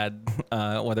to the ad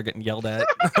while they're getting yelled at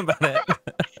about it.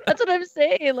 That's what I'm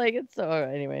saying. Like it's so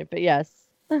anyway, but yes.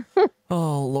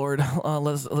 Oh Lord,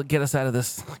 let's get us out of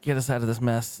this. Get us out of this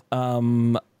mess.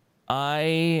 I'm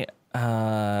gonna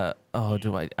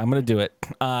do it.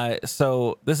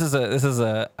 So this is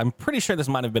a. I'm pretty sure this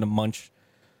might have been a Munch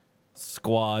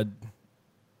Squad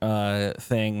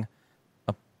thing,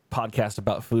 a podcast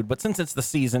about food, but since it's the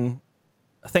season,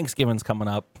 Thanksgiving's coming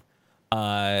up,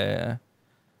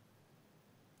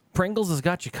 Pringles has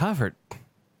got you covered.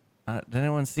 Did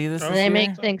anyone see this? They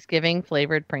make Thanksgiving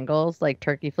flavored Pringles, like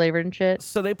turkey flavored and shit.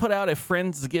 So they put out a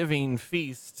Friendsgiving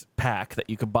feast pack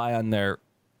that you could buy on their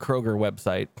Kroger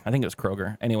website. I think it was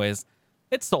Kroger. Anyways,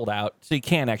 it's sold out, so you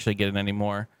can't actually get it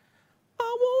anymore.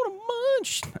 I want a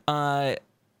munch.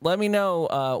 Let me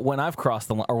know when I've crossed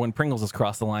the line, or when Pringles has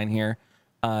crossed the line here.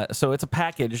 So it's a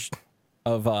package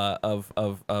of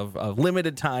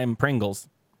limited time Pringles.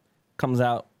 Comes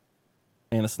out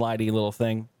in a slidey little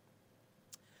thing.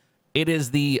 It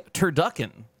is the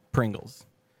turducken Pringles.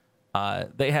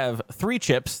 They have 3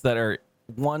 chips that are,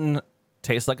 one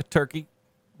tastes like a turkey,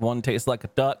 one tastes like a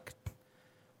duck,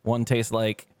 one tastes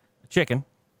like a chicken,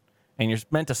 and you're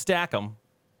meant to stack them.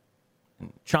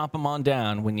 Chomp them on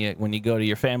down when you go to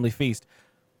your family feast.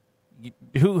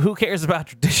 Who cares about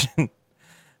tradition?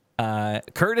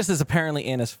 Curtis is apparently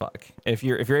in as fuck. If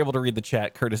you're able to read the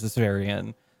chat, Curtis is very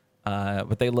in.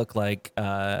 But they look like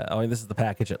this is the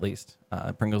package at least.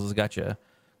 Pringles has got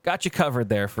you covered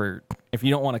there for if you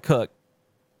don't want to cook.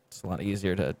 It's a lot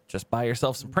easier to just buy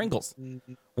yourself some Pringles.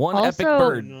 One epic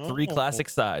bird, 3 classic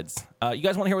sides. You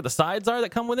guys want to hear what the sides are that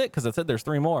come with it? Because it said there's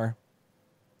 3 more.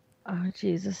 Oh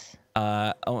Jesus!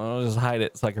 I'll just hide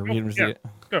it so I can read them. Yeah. See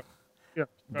it. Yeah.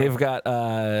 They've got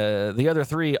the other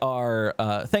 3 are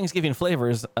Thanksgiving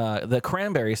flavors. The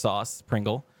cranberry sauce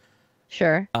Pringle.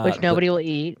 Sure, which nobody will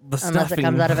eat unless it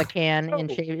comes out of a can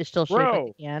and it's still shaped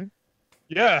like a can.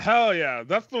 Yeah, hell yeah,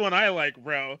 that's the one I like,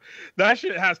 bro. That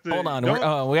shit has to. Hold on,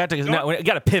 we got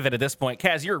to pivot at this point.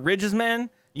 Kaz, you're a ridges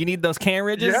man. You need those can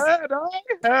ridges. Yeah, dog.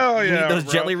 Hell you yeah. need those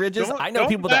bro. jelly ridges. I know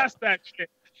people that shit.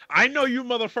 I know you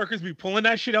motherfuckers be pulling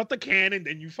that shit out the can and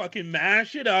then you fucking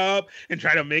mash it up and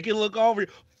try to make it look over.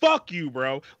 Fuck you,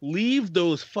 bro. Leave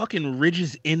those fucking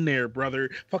ridges in there, brother.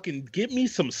 Fucking get me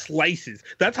some slices.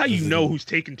 That's how you know who's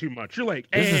taking too much. You're like,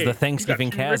 hey, this is the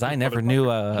Thanksgiving Kaz I never knew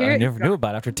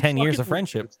about after 10 years of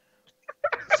friendship.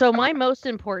 So my most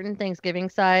important Thanksgiving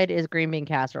side is green bean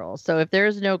casserole. So if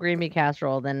there's no green bean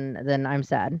casserole, then I'm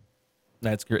sad.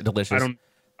 That's delicious.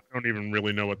 I don't even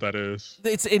really know what that is.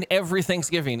 It's in every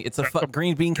Thanksgiving. It's a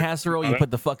green bean casserole. You put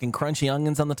the fucking crunchy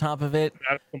onions on the top of it.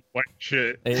 That's some white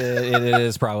shit. It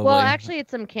is probably. Well, actually,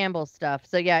 it's some Campbell's stuff.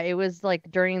 So yeah, it was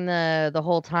like during the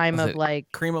whole time of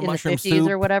like cream of in the mushroom 50s soup,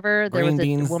 or whatever. There was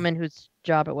green beans. a woman whose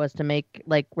job it was to make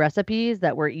like recipes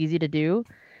that were easy to do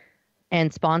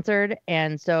and sponsored.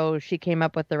 And so she came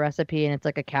up with the recipe, and it's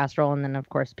like a casserole. And then of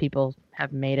course people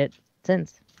have made it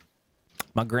since.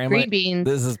 My grandma, green beans,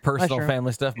 this is personal mushroom.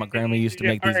 family stuff. My grandma used to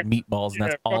make these meatballs, and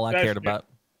that's all I cared about.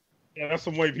 Yeah, that's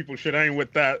some white people shit. I ain't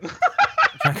with that.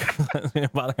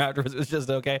 Bother afterwards. It's just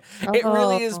okay. It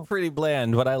really is pretty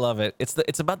bland, but I love it.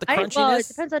 It's about the crunchiness. Well, it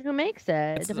depends on who makes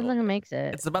it. It depends on who makes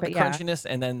it. It's about the crunchiness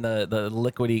and then the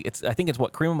liquidy. I think it's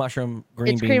what cream of mushroom,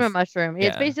 green beans. It's cream of mushroom. Yeah.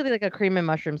 It's basically like a cream and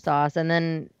mushroom sauce, and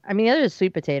then the other is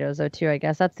sweet potatoes though too. I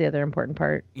guess that's the other important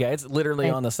part. Yeah, it's literally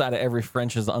on the side of every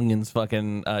French's onions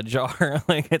fucking jar.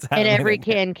 Like it's and every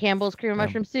can Campbell's cream of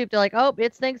mushroom soup. They're like, oh,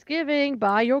 it's Thanksgiving.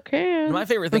 Buy your can. My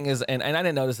favorite thing is, and I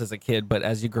didn't know this as a kid, but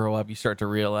as you grow up, you start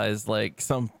to realize like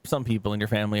some people in your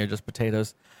family are just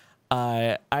potatoes.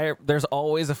 There's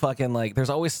always there's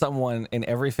always someone in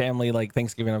every family like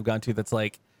Thanksgiving I've gone to that's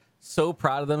like so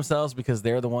proud of themselves because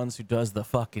they're the ones who does the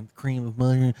fucking cream of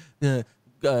mushroom,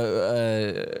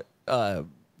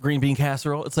 green bean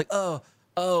casserole. It's like, I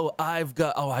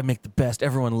make the best.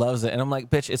 Everyone loves it. And I'm like,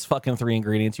 bitch, it's fucking 3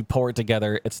 ingredients. You pour it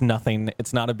together. It's nothing.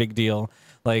 It's not a big deal.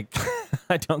 Like,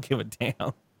 I don't give a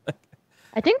damn.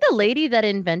 I think the lady that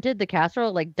invented the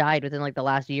casserole like died within like the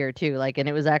last year or two. Like, and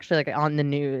it was actually like on the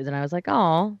news. And I was like,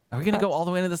 oh. Are we going to go all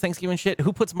the way into this Thanksgiving shit?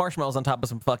 Who puts marshmallows on top of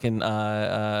some fucking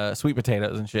sweet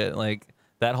potatoes and shit? Like,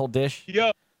 that whole dish?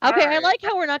 Yeah. Okay, I like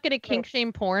how we're not going to kink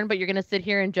shame porn, but you're going to sit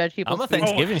here and judge people's I'm a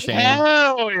Thanksgiving shame.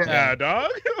 Hell yeah, dog.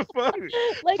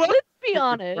 Like, let's be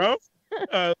honest.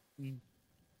 Bro.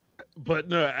 But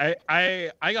no, I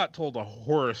got told a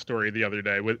horror story the other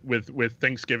day with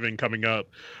Thanksgiving coming up,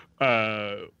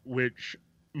 which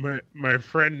my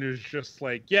friend is just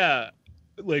like, yeah,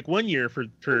 like one year for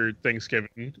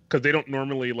Thanksgiving, because they don't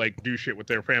normally like do shit with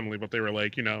their family, but they were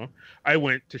like, I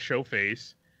went to show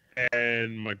face.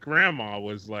 And my grandma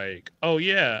was like, "Oh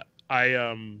yeah, I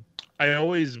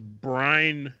always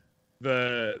brine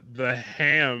the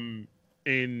ham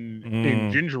in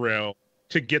ginger ale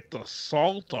to get the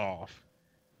salt off."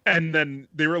 And then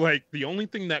they were like, the only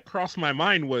thing that crossed my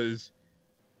mind was,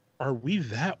 are we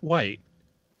that white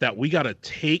that we gotta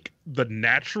take the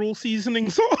natural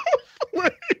seasonings off?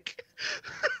 like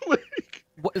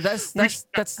that's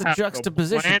the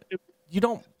juxtaposition. You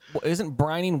don't. Isn't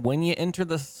brining when you enter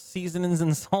the seasonings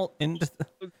and salt into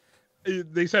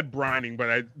They said brining, but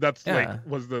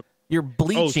you're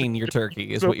bleaching your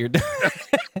turkey is what you're doing.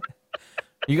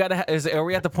 You gotta are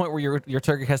we at the point where your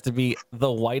turkey has to be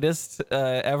the whitest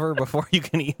ever before you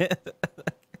can eat it?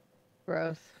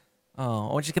 Gross. Oh,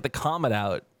 why don't you get the comet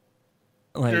out?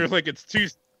 They're like, it's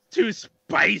too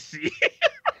spicy.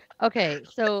 Okay,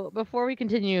 so before we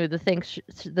continue the thanks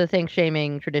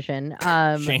shaming tradition,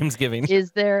 Shamesgiving.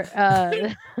 Is there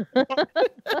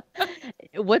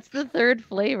what's the third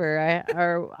flavor?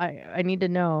 I need to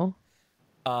know.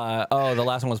 The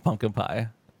last one was pumpkin pie,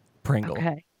 Pringle.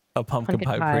 Okay, a pumpkin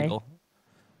pie Pringle.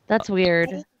 That's weird.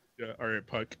 Yeah, all right,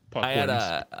 puck.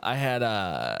 I had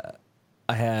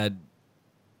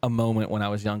a moment when I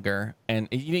was younger, and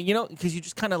because you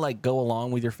just kind of like go along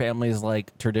with your family's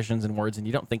like traditions and words, and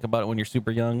you don't think about it when you're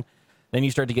super young. Then you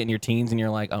start to get in your teens, and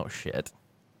you're like, oh shit,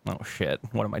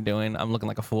 what am I doing? I'm looking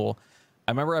like a fool.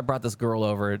 I remember I brought this girl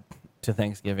over to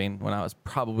Thanksgiving when I was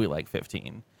probably like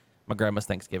 15. My grandma's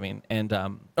Thanksgiving, and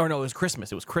it was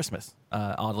Christmas. It was Christmas,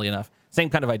 oddly enough. Same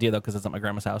kind of idea though, because it's at my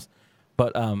grandma's house.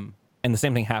 But and the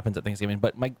same thing happens at Thanksgiving.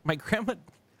 But my grandma,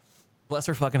 bless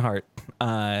her fucking heart,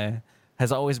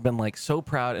 has always been like so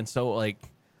proud and so like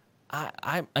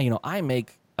I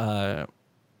make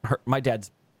my dad's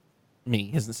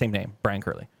me, his same name, Brian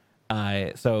Curley.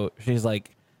 So she's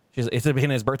it's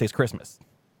his birthday's Christmas,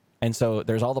 and so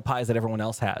there's all the pies that everyone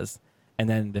else has, and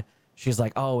then she's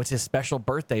like, oh, it's his special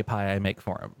birthday pie I make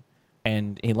for him,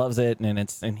 and he loves it, and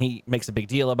he makes a big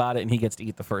deal about it, and he gets to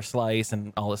eat the first slice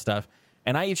and all this stuff,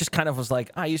 and I just kind of was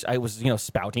like I was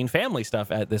spouting family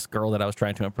stuff at this girl that I was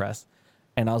trying to impress.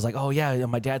 And I was like, oh, yeah,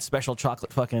 my dad's special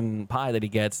chocolate fucking pie that he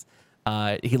gets.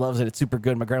 He loves it. It's super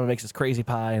good. My grandma makes this crazy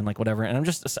pie and like whatever. And I'm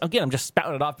just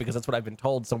spouting it off because that's what I've been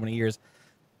told so many years.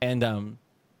 And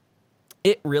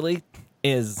it really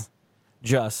is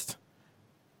just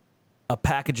a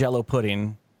pack of Jell-O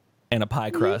pudding and a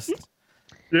pie crust.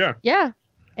 Yeah. Yeah.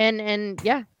 And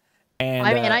yeah. And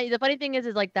I mean, the funny thing is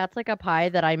like that's like a pie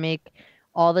that I make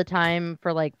all the time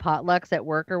for like potlucks at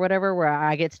work or whatever, where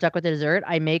I get stuck with the dessert.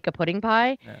 I make a pudding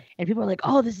pie, and people are like,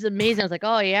 "Oh, this is amazing!" I was like,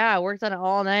 "Oh yeah, I worked on it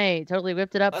all night. Totally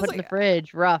whipped it up, put it in the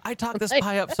fridge, rough." I talked this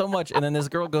pie up so much, and then this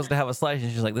girl goes to have a slice, and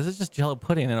she's like, "This is just Jello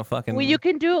pudding in a fucking." Well, you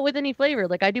can do it with any flavor.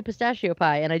 Like I do pistachio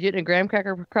pie, and I do it in a graham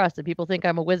cracker crust, and people think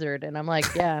I'm a wizard, and I'm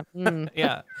like, "Yeah,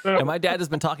 yeah." And my dad has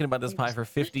been talking about this pie for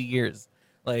 50 years.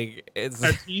 Like it's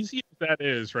as easy as that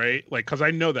is, right? Like, because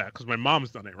I know that because my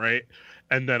mom's done it, right?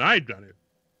 And then I've done it.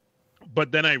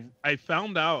 But then I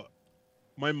found out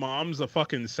my mom's a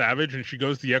fucking savage and she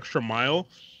goes the extra mile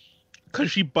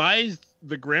because she buys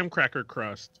the graham cracker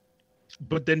crust,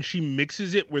 but then she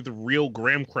mixes it with real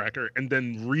graham cracker and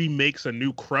then remakes a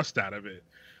new crust out of it.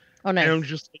 Oh, nice. And I'm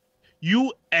just like,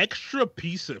 you extra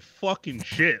piece of fucking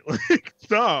shit. Like,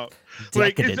 stop.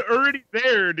 Like, it's already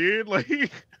there, dude.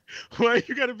 Like, why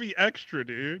you gotta be extra,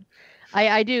 dude?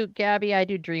 I do, Gabby. I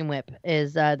do Dream Whip.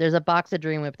 There's a box of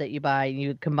Dream Whip that you buy.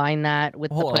 You combine that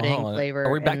with the pudding flavor.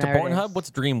 Are we back to Pornhub? What's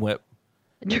Dream Whip?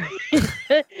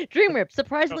 Dream Whip.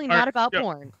 Surprisingly, not about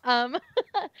porn.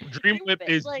 Dream Whip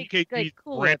is like, DKT's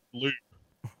Cool brand Whip.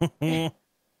 lube.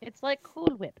 It's like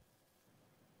Cool Whip.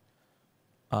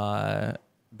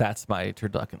 That's my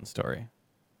turducken story.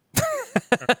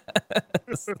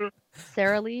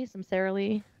 Sara Lee, some Sara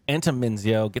Lee. Entenmann's,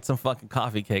 yo, get some fucking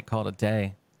coffee cake. Call it a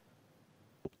day.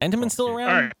 Entenmann's still around?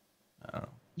 All right. Oh.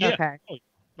 Yeah. Okay.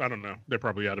 I don't know. They're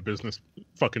probably out of business.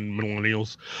 Fucking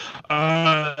millennials.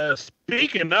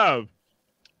 Speaking of,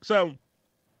 so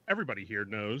everybody here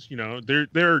knows, you know,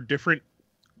 there are different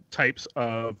types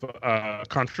of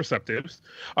contraceptives.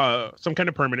 Some kind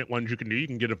of permanent ones you can do. You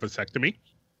can get a vasectomy.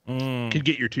 You can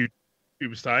get your tubes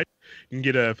tied. You can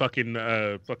get a fucking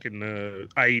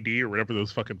IED or whatever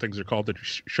those fucking things are called that you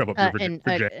shove up your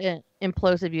vagina.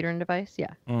 Implosive uterine device.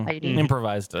 Yeah. IED.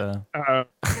 Improvised.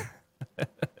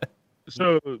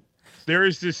 So there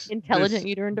is this intelligent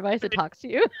uterine device that talks to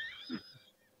you.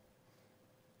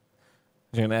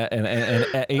 And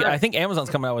I think Amazon's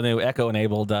coming out with a new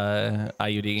Echo-enabled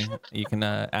IUD you can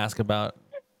ask about.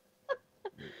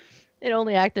 It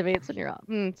only activates when you're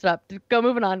on. Stop. Go.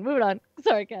 Moving on.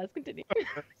 Sorry, Cass. Continue.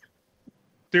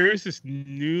 There is this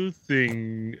new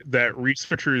thing that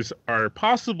researchers are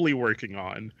possibly working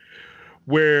on,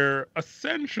 where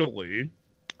essentially,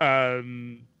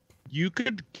 you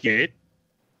could get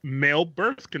male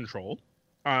birth control,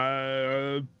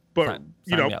 but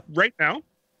right now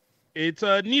it's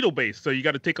needle based. So you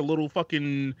got to take a little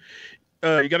fucking,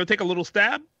 you got to take a little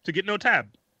stab to get no tab.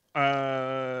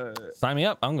 Sign me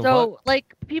up. I'm gonna. So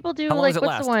like people do, like what's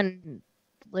last? the one,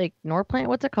 like Norplant?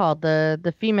 What's it called?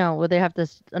 The female where they have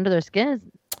this under their skin.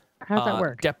 How does that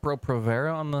work?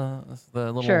 Depo-Provera on the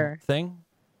little thing.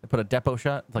 They put a Depo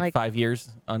shot, like 5 years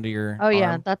under your. Oh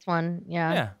yeah, arm. that's one.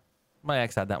 Yeah. Yeah, my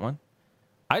ex had that one.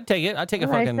 I'd take it. I'd take a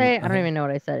What did fucking. I don't even know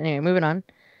what I said. Anyway, moving on.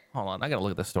 Hold on, I gotta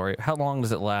look at the story. How long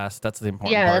does it last? That's the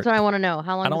important Yeah, part. that's what I want to know.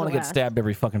 How long? I don't want to get stabbed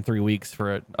every fucking 3 weeks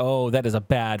for it. Oh, that is a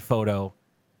bad photo.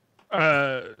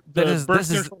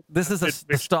 This is a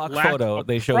stock photo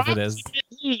they show for this.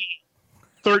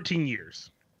 13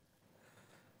 years.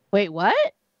 Wait, what?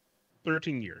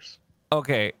 13 years.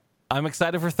 Okay, I'm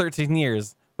excited for 13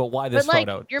 years, but why this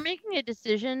photo? You're making a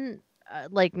decision,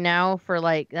 like now for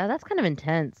like that's kind of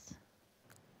intense.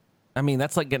 I mean,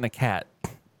 that's like getting a cat.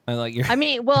 I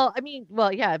mean,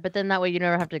 yeah, but then that way you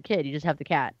never have to kid. You just have the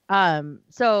cat.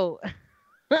 So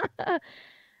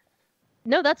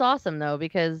no, that's awesome though,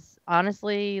 because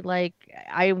honestly, like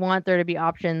I want there to be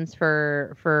options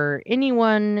for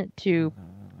anyone to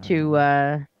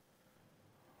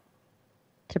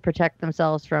protect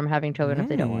themselves from having children if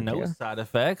they don't want to. No side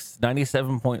effects.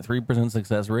 97.3%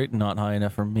 success rate. Not high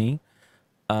enough for me.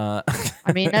 I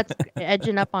mean, that's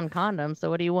edging up on condoms. So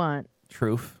what do you want?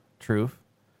 Truth. It's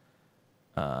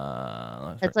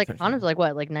like condoms are like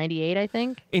what, like 98, I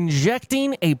think.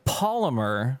 Injecting a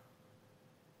polymer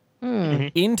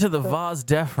into the vas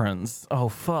deferens. Oh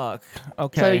fuck.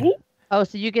 Okay.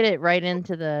 So you get it right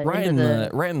into the right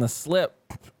in the slip.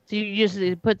 So you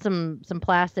just put some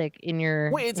plastic in your.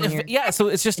 Wait, so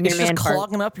it's just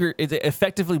clogging up your. It's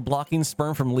effectively blocking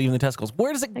sperm from leaving the testicles.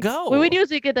 Where does it go? What we do is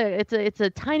we get it's a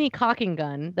tiny cocking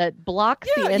gun that blocks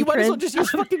the entrance. You might as well just use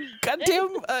fucking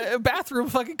goddamn bathroom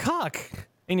fucking cock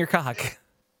in your cock.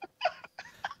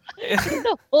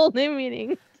 The whole new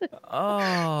meaning.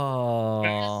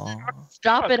 Oh.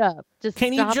 Stop it up.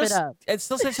 Stop it up. It's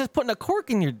just putting a cork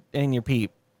in your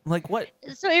peep. Like what?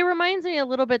 So it reminds me a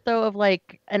little bit though of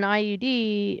like an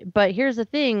IUD, but here's the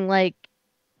thing, like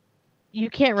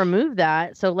you can't remove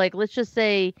that. So like let's just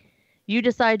say you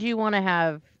decide you want to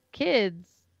have kids,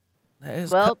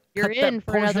 Well, you're cut in that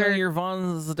for portion another of your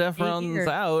Von Stefrons years.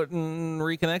 out and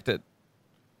reconnect it.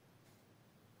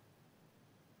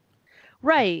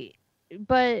 Right,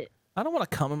 but I don't want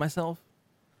to come in myself.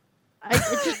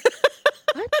 it just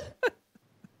what?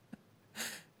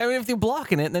 I mean, if you're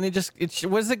blocking it, then where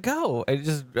does it go? It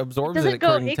just absorbs doesn't it go-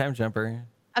 according to it- Time Jumper.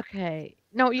 Okay,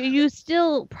 no, you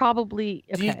still probably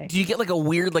okay. Do you get like a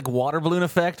weird like water balloon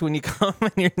effect when you come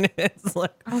in your nits?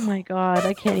 Like, Oh my god,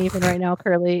 I can't even right now,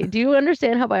 Curly. Do you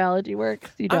understand how biology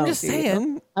works? You don't. I'm just do you?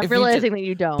 saying. I'm if you realizing that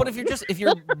you don't. But if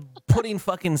you're putting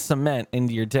fucking cement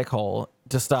into your dick hole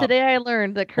to stop. Today I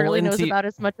learned that Curly knows into- about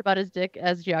as much about his dick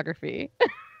as geography.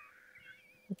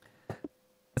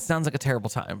 It sounds like a terrible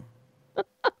time.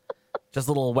 Just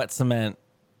a little wet cement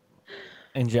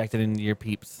injected into your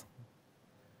peeps.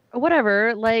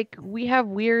 Whatever, like we have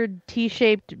weird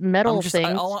T-shaped metal things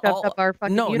shoved up our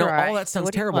fucking No, uteri. all that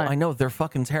sounds terrible. I know they're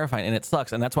fucking terrifying, and it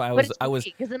sucks. And that's why I was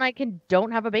because then I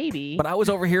don't have a baby. But I was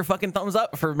over here fucking thumbs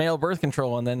up for male birth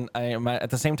control, and then at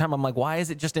the same time I'm like, why is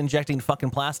it just injecting fucking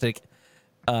plastic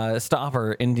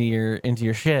stopper into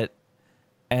your shit?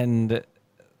 And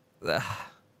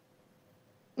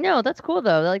no, that's cool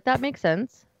though. Like that makes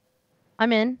sense.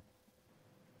 I'm in.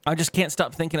 I just can't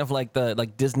stop thinking of like the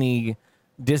Disney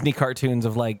cartoons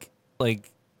of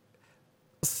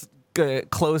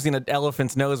closing an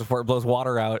elephant's nose before it blows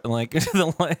water out, and like It's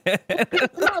not like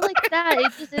that.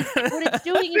 What it's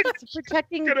doing is it's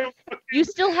protecting. You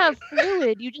still have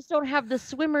fluid. You just don't have the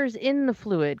swimmers in the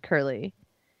fluid, Curly.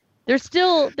 There's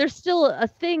still a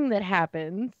thing that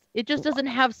happens. It just doesn't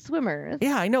have swimmers.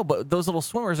 Yeah, I know, but those little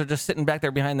swimmers are just sitting back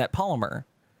there behind that polymer.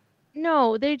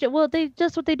 No, they just what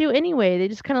they do anyway. They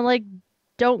just kind of like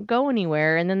don't go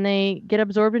anywhere, and then they get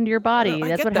absorbed into your body.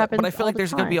 That's what happens. But I feel like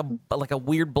there's gonna be a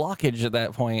weird blockage at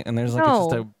that point, and there's like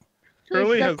it's just a.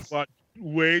 Curly has watched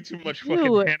way too much fucking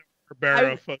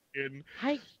Hanna-Barbera fucking.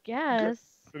 I guess.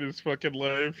 In his fucking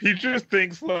life, he just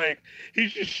thinks like he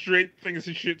just straight thinks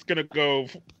his shit's gonna go.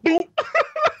 Boop.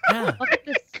 Yeah. Look at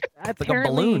this.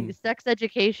 Apparently, sex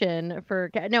education for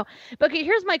no. But okay,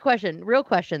 here's my question. Real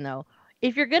question though.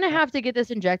 If you're gonna have to get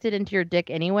this injected into your dick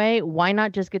anyway, why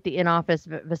not just get the in-office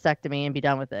vasectomy and be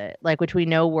done with it? Like, which we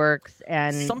know works,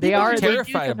 and Some they people are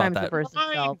terrified about that. Reverse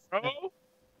itself. Bro.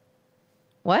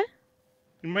 What?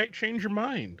 You might change your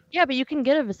mind. Yeah, but you can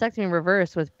get a vasectomy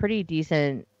reverse with pretty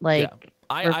decent like. Yeah.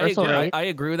 I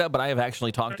agree with that, but I have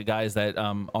actually talked to guys that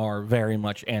are very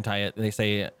much anti it. They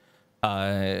say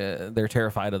they're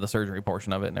terrified of the surgery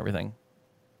portion of it and everything.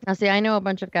 Now, see, I know a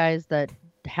bunch of guys that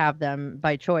have them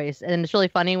by choice, and it's really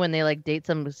funny when they like date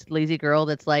some lazy girl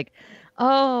that's like,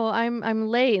 "Oh, I'm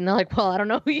late," and they're like, "Well, I don't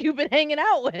know who you've been hanging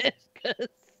out with, because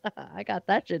I got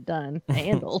that shit done,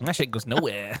 handled." That shit goes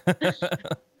nowhere.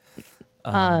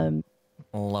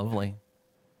 Lovely.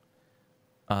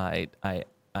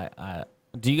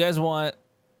 Do you guys want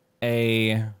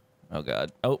a? Oh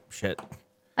God. Oh shit.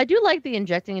 I do like the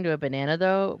injecting into a banana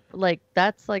though. Like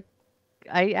that's like,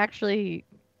 I actually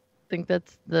think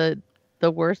that's the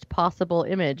worst possible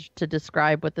image to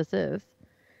describe what this is.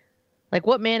 Like,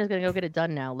 what man is gonna go get it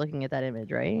done now looking at that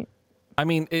image, right? I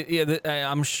mean,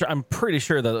 I'm pretty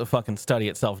sure that the fucking study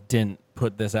itself didn't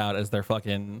put this out as their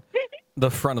fucking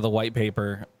the front of the white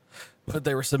paper, but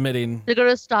they were submitting. They go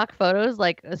to stock photos,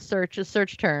 like search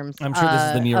terms. I'm sure this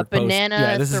is the New York Post. Banana.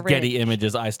 Yeah, this syringe. is Getty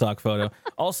Images iStock photo.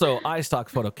 Also, iStock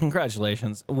photo.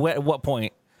 Congratulations. At what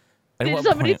point? Did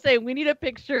somebody say we need a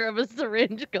picture of a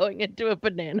syringe going into a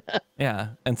banana? Yeah,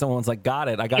 and someone's like, "Got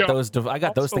it. I got those. I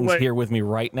got those things here with me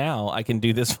right now. I can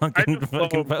do this fucking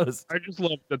post." I just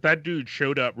love that dude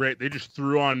showed up. Right, they just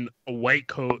threw on a white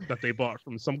coat that they bought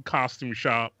from some costume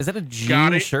shop. Is that a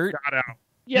jean shirt? Got out.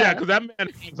 Yeah, because that man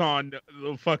has on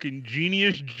the fucking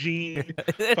genius jean,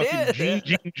 fucking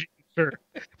jean shirt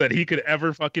that he could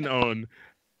ever fucking own,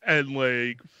 and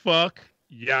like fuck.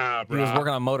 Yeah, bro. He was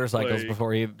working on motorcycles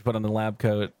before he put on the lab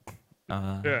coat.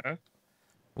 Yeah.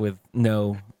 With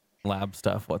no lab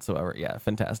stuff whatsoever. Yeah,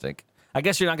 fantastic. I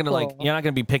guess you're not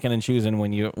gonna be picking and choosing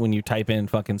when you type in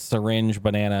fucking syringe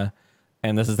banana,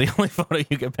 and this is the only photo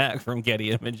you get back from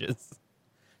Getty Images.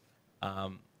 I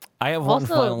have one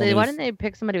final news. Why didn't they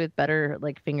pick somebody with better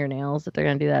like fingernails if they're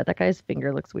gonna do that? That guy's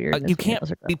finger looks weird. You can't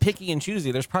be picky and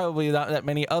choosy. There's probably not that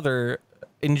many other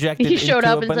injected. He showed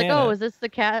up and he's like, banana. "Oh, is this the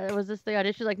cat? Was this the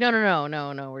audition?" Like, no,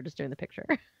 we're just doing the picture.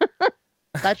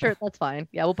 That shirt, that's fine.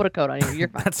 Yeah, we'll put a coat on you. You're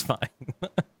fine. That's fine.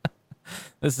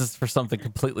 This is for something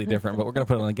completely different, but we're gonna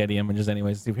put it on Getty Images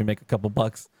anyways. See if we make a couple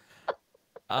bucks.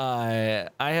 I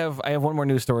have one more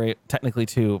news story, technically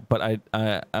two, but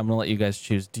I'm gonna let you guys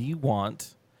choose. Do you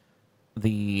want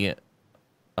the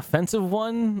offensive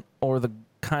one or the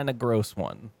kind of gross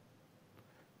one?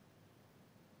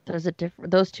 There's a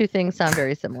different. Those two things sound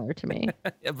very similar to me.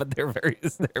 Yeah, but they're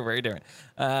very different.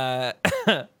 I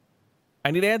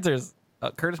need answers.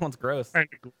 Curtis wants gross. I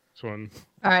need this one.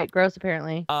 All right, gross.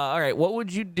 Apparently. All right, what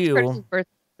would you do? Curtis's birthday,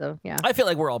 so yeah. I feel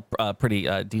like we're all pretty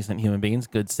decent human beings,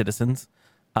 good citizens.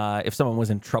 If someone was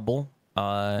in trouble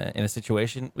in a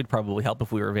situation, we'd probably help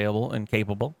if we were available and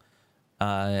capable.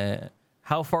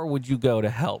 How far would you go to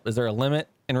help? Is there a limit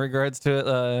in regards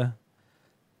to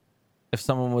if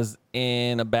someone was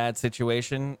in a bad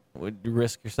situation, would you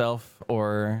risk yourself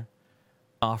or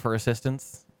offer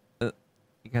assistance? You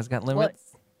guys got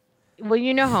limits? Well,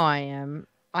 you know how I am.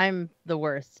 I'm the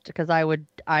worst because I would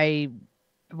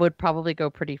probably go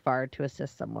pretty far to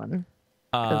assist someone.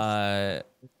 There's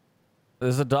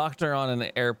a doctor on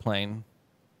an airplane.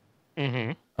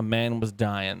 Mm-hmm. A man was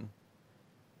dying,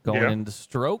 going into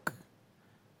stroke.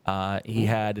 He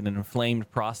had an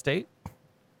inflamed prostate.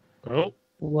 Oh.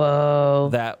 Whoa.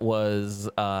 That was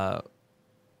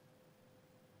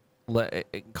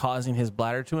causing his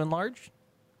bladder to enlarge.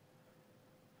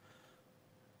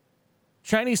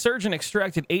 Chinese surgeon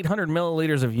extracted 800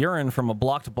 milliliters of urine from a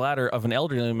blocked bladder of an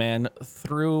elderly man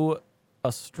through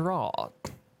a straw.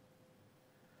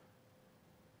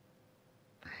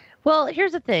 Well,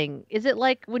 here's the thing. Is it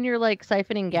like when you're like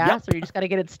siphoning gas or you just got to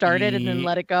get it started and then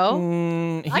let it go?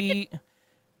 I mean,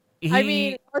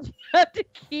 you have to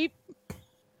keep...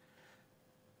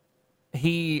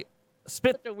 He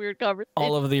spit Such a weird conversation.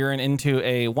 all of the urine into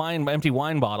a empty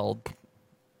wine bottle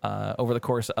over the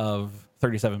course of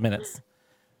 37 minutes.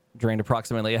 Drained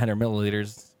approximately 100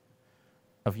 milliliters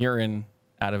of urine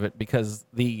out of it because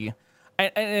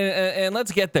and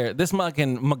let's get there. This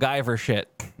fucking MacGyver shit.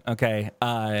 Okay.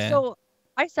 So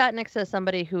I sat next to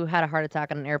somebody who had a heart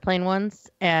attack on an airplane once,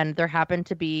 and there happened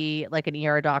to be like an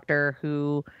ER doctor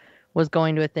who was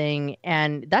going to a thing,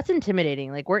 and that's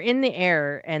intimidating. Like, we're in the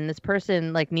air and this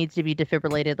person like needs to be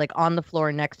defibrillated, like on the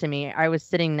floor next to me. I was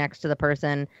sitting next to the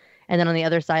person, and then on the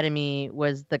other side of me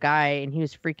was the guy, and he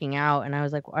was freaking out, and I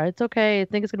was like, well, it's okay, I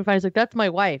think it's gonna be fine. He's like, that's my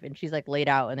wife, and she's like laid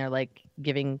out and they're like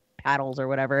giving paddles or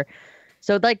whatever.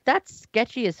 So like that's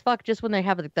sketchy as fuck just when they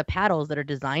have like the paddles that are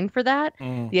designed for that.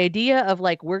 The idea of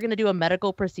like we're gonna do a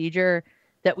medical procedure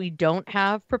that we don't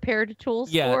have prepared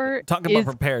tools for. Talking about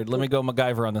prepared, let me go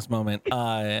MacGyver on this moment.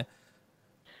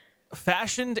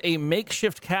 Fashioned a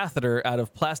makeshift catheter out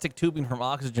of plastic tubing from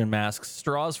oxygen masks,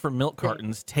 straws from milk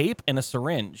cartons, tape, and a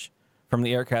syringe from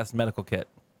the Aircast medical kit.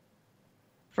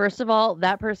 First of all,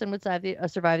 that person would survive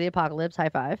the apocalypse. High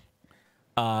five.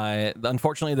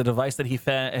 Unfortunately, the device that he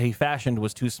fashioned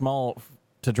was too small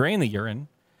to drain the urine,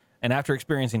 and after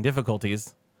experiencing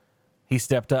difficulties, he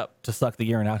stepped up to suck the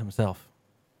urine out himself.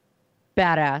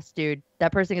 Badass, dude.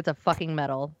 That person gets a fucking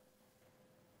medal.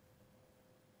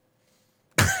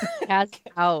 Kaz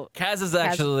out. Kaz has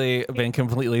actually been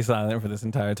completely silent for this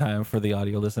entire time for the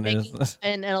audio listeners.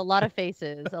 And a lot of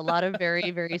faces. A lot of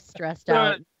very, very stressed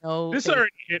out. This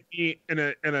already hit me in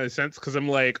a sense because I'm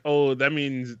like, oh, that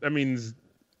means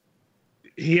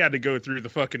he had to go through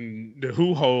the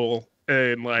who hole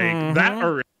and like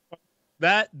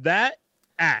that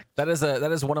act. That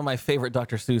is one of my favorite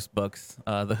Dr. Seuss books,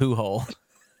 The Who Hole.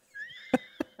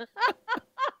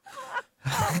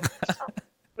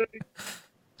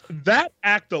 That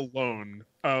act alone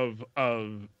of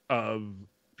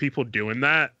people doing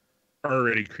that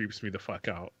already creeps me the fuck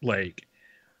out. Like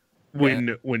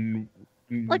when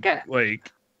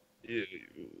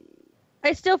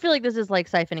I still feel like this is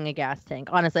like siphoning a gas tank.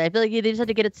 Honestly, I feel like they just had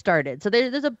to get it started. So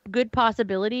there's a good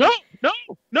possibility.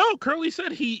 No. Curly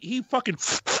said he fucking.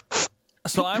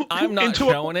 So I'm not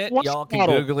showing it. Y'all can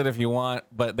Google it if you want,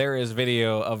 but there is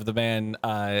video of the man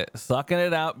sucking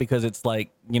it out because it's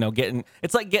like, getting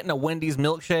a Wendy's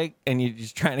milkshake and you're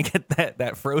just trying to get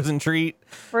that frozen treat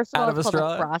First of all, out of a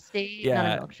straw. A frosty,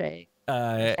 not a milkshake.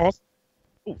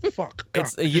 Oh fuck!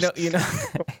 It's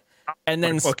and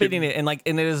then spitting it and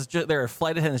it is just there are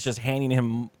flight attendants just handing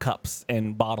him cups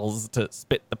and bottles to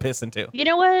spit the piss into. You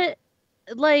know what?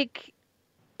 Like,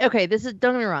 okay, don't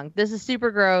get me wrong. This is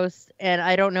super gross, and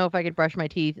I don't know if I could brush my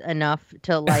teeth enough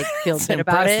to like feel good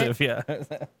about it. Yeah.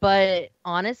 But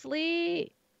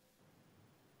honestly,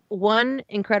 one,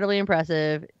 incredibly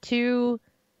impressive. Two,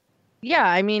 yeah,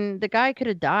 I mean, the guy could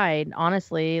have died.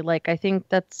 Honestly, like I think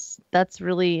that's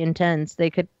really intense.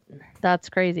 That's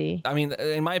crazy. I mean,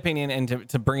 in my opinion, and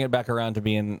to bring it back around to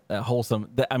being wholesome,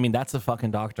 that's a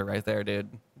fucking doctor right there, dude.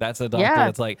 That's a doctor. Yeah.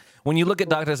 That's like when you look at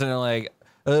doctors and they're like,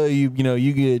 you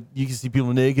can see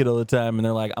people naked all the time, and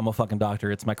they're like, I'm a fucking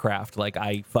doctor. It's my craft. Like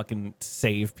I fucking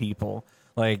save people.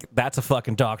 Like, that's a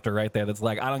fucking doctor right there. That's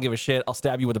like, I don't give a shit. I'll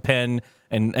stab you with a pen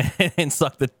and and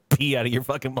suck the pee out of your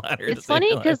fucking bladder. It's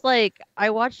funny because, like, I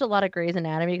watched a lot of Grey's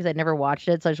Anatomy because I'd never watched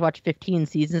it, so I just watched 15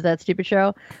 seasons of that stupid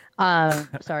show.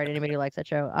 Sorry to anybody who likes that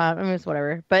show. I mean, it's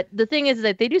whatever. But the thing is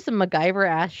that they do some MacGyver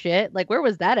ass shit. Like, where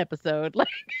was that episode? Like,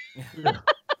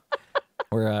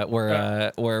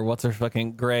 where what's her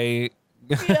fucking Grey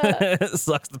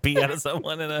sucks the pee out of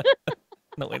someone in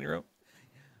the waiting room.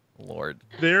 Lord,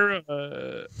 they're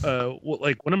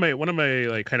like one of my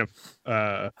like kind of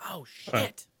oh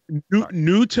shit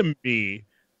new to me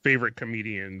favorite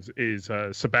comedians is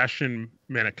Sebastian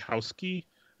Maniscalco,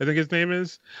 I think his name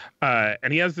is,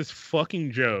 and he has this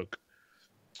fucking joke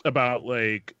about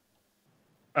like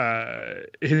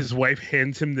his wife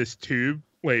hands him this tube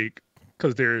like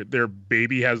because their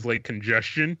baby has like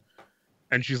congestion,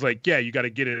 and she's like, yeah, you got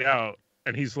to get it out,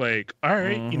 and he's like, all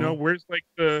right, you know, where's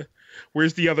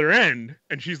the other end?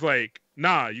 And she's like,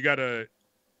 nah, you gotta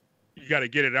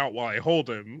get it out while I hold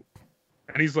him.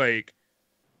 And he's like,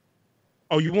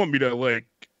 oh, you want me to like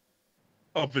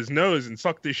up his nose and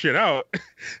suck this shit out?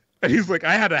 And he's like,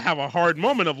 I had to have a hard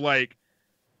moment of like,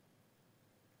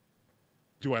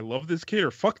 do I love this kid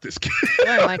or fuck this kid?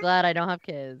 am I glad I don't have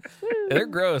kids? They're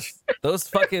gross. Those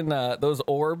fucking those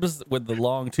orbs with the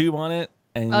long tube on it.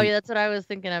 And yeah, that's what I was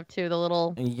thinking of too. The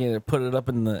little, and you put it up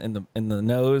in the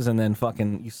nose, and then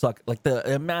fucking you suck. Like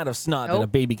the amount of snot that a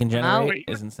baby can generate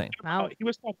is insane. He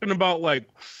was talking about like,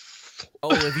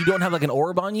 oh, if you don't have like an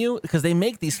orb on you, because they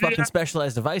make these fucking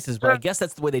specialized devices, but I guess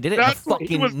that's the way they did it in the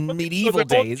fucking medieval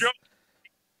days.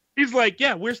 He's like,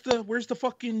 yeah, where's the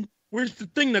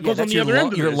thing that goes on the other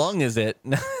end of your this? lung is it?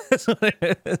 That's what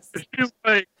it is.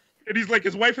 He's like,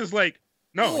 his wife is like,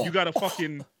 no, you gotta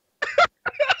fucking.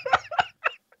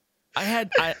 I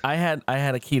had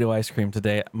a keto ice cream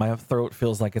today. My throat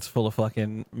feels like it's full of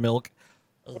fucking milk.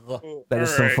 Ugh, that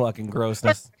is some fucking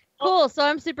grossness. Cool. So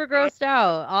I'm super grossed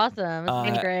out. Awesome.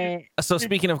 It's been great. So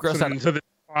speaking of grossed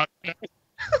out,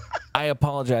 I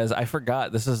apologize. I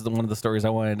forgot. This is one of the stories I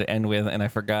wanted to end with, and I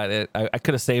forgot it. I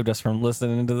could have saved us from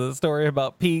listening to the story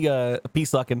about pee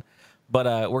sucking,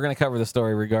 but we're gonna cover the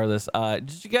story regardless.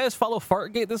 Did you guys follow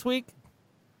Fartgate this week?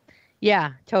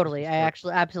 Yeah, totally. I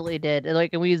actually absolutely did.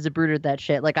 Like, and we Zabrooted that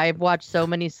shit. Like, I've watched so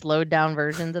many slowed down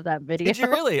versions of that video. Did you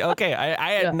really? Okay,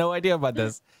 I had no idea about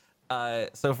this.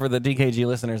 So for the DKG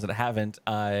listeners that haven't,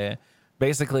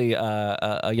 basically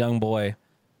a young boy,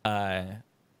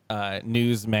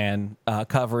 newsman,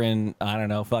 covering, I don't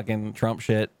know, fucking Trump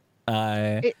shit.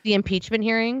 The impeachment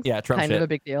hearings. Yeah, Trump kind shit. of a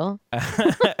big deal.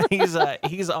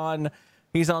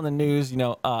 He's on the news, you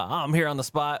know. I'm here on the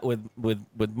spot with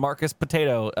Marcus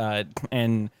Potato,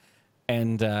 and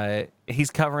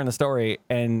he's covering the story,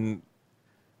 and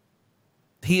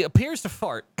he appears to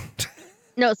fart.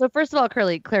 No, so first of all,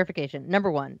 Curly, clarification.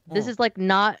 Number one, this is like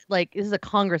not like this is a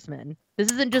congressman. This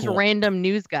isn't just random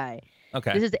news guy.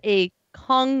 Okay, this is a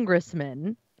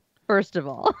congressman. First of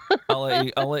all,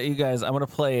 I'll let you guys. I'm gonna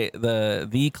play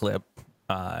the clip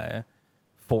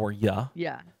for ya.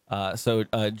 Yeah. So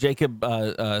Jacob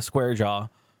Squarejaw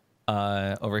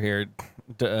over here.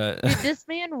 Dude, this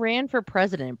man ran for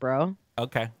president, bro.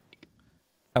 Okay.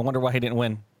 I wonder why he didn't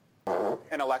win.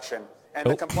 An election. And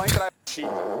the complaint that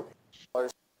the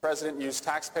president used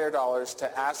taxpayer dollars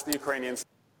to ask the Ukrainians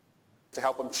to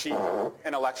help him cheat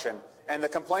an election. And the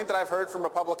complaint that I've heard from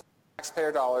Republicans,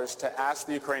 taxpayer dollars to ask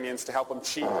the Ukrainians to help them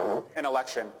cheat an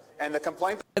election. And the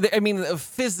complaint, I mean,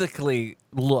 physically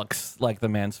looks like the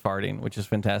man's farting, which is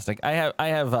fantastic. I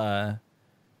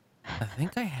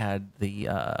think I had the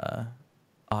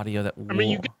audio that. I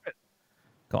mean,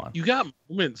 go on. You got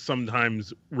moments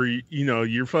sometimes where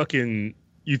you're fucking.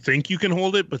 You think you can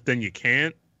hold it, but then you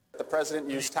can't. the president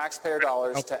used taxpayer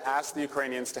dollars to ask the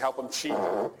Ukrainians to help him cheat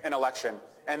an election.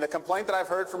 And the complaint that I've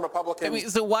heard from Republicans. I mean,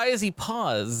 so why does he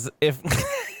pause if?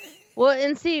 Well,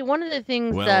 and see, one of the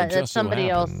things that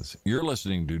somebody else. You're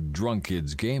listening to Drunk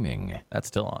Kids Gaming. That's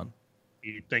still on.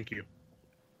 Thank you.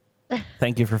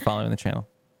 Thank you for following the channel.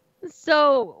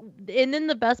 So, and then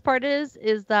the best part is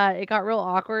that it got real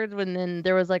awkward when then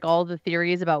there was like all the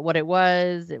theories about what it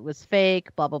was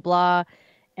fake, blah, blah, blah.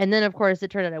 And then, of course,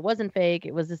 it turned out it wasn't fake.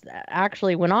 It was just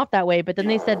actually went off that way. But then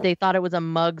they said they thought it was a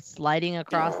mug sliding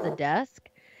across the desk.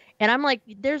 And I'm like,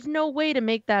 there's no way to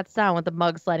make that sound with the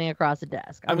mug sliding across the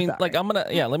desk. I mean, sorry. Like, I'm going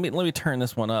to, let me turn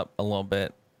this one up a little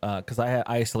bit because I had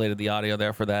isolated the audio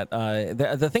there for that.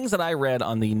 The things that I read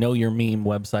on the Know Your Meme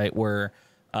website were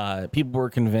people were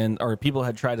convinced, or people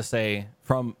had tried to say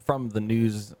from the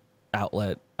news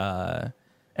outlet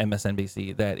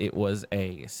MSNBC that it was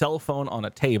a cell phone on a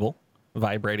table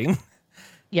vibrating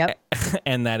Yep.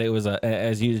 And that it was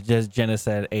as Jenna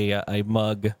said, a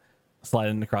mug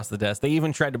sliding across the desk. They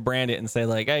even tried to brand it and say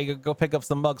like, "Hey, go pick up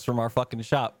some mugs from our fucking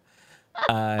shop."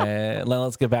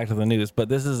 Let's get back to the news. But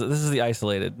this is the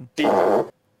isolated.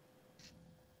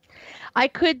 I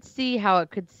could see how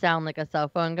it could sound like a cell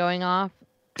phone going off.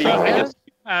 I guess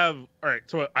you have all right.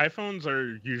 So iPhones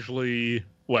are usually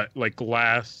what, like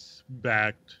glass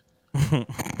backed.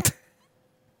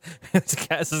 This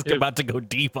Cass is about to go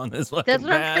deep on this one. That's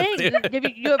what I'm saying.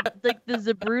 You have like the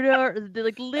Zabruta,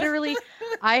 like literally,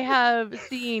 I have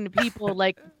seen people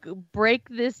like break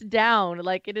this down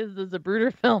like it is the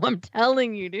Zabruta film. I'm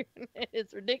telling you, dude,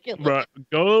 it's ridiculous. But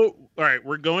all right,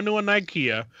 we're going to an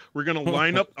IKEA. We're gonna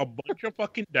line up a bunch of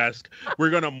fucking desks. We're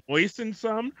gonna moisten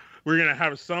some. We're gonna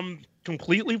have some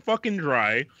completely fucking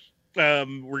dry.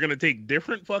 We're gonna take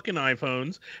different fucking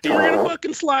iPhones and we're gonna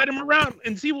fucking slide them around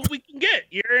and see what we can get.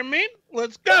 You know what I mean?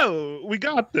 Let's go. We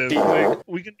got this. Like,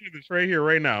 we can do this right here,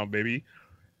 right now, baby.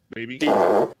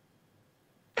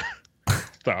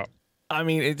 Stop. I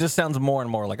mean, it just sounds more and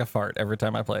more like a fart every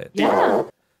time I play it. Yeah.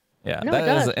 Yeah, No, that it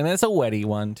does. is, and it's a wetty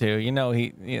one too. You know,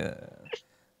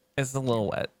 it's a little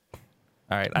wet.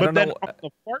 All right, I But don't then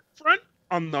know.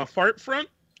 on the fart front,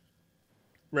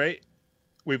 right?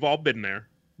 We've all been there.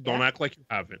 Don't act like you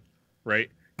haven't, right?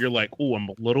 You're like, oh, I'm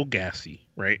a little gassy,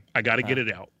 right? I got to get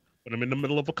it out. But I'm in the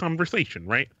middle of a conversation,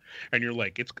 right? And you're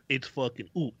like, it's fucking,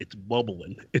 ooh, it's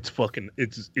bubbling. It's fucking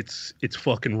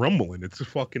rumbling. It's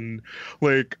fucking,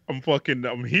 like,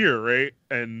 I'm here, right?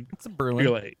 And It's a brewing.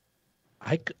 you're like,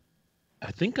 I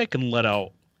think I can let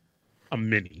out a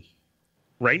mini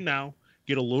right now,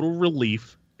 get a little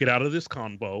relief, get out of this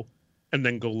combo, and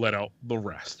then go let out the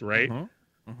rest, right?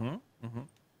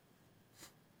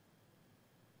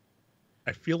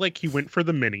 I feel like he went for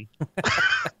the mini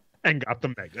and got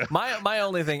the mega. My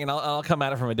only thing, and I'll come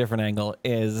at it from a different angle,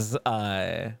 is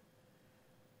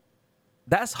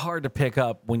that's hard to pick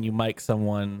up when you mic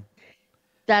someone.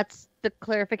 That's the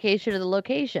clarification of the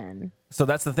location. So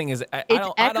that's the thing is, It's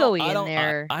echoey in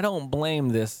there. I don't blame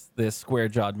this square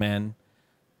jawed man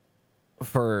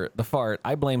for the fart.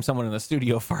 I blame someone in the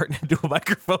studio farting into a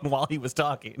microphone while he was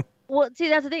talking. Well, see,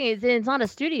 that's the thing. It's not a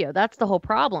studio. That's the whole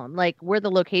problem. Like where the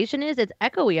location is, it's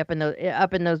echoey up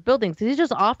in those buildings. He's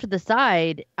just off to the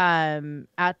side, at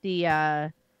the.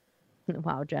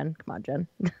 Wow, Jen, come on, Jen.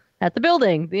 At the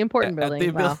building, the important building.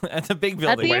 At the big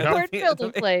At building. the important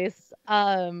building place.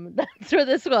 That's where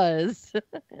this was.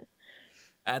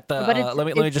 At the But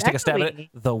let me just take a stab at echoey. it.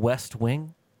 The West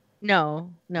Wing,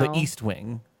 No. the East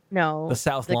Wing, No. the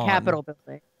South The Lawn. Capitol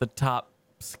building. the top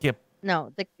skip.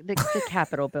 No, the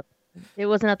Capitol building. It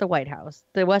wasn't at the White House.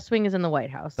 The West Wing is in the White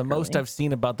House. The most currently. I've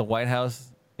seen about the White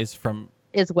House is from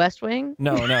is West Wing.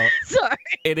 no. Sorry.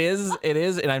 It is,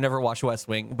 and I've never watched West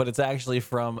Wing, but it's actually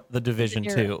from the Division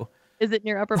near- 2. Is it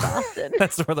near Upper Boston?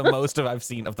 That's where the most of I've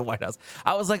seen of the White House.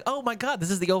 I was like, oh my God,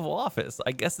 this is the Oval Office.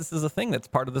 I guess this is a thing that's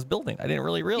part of this building. I didn't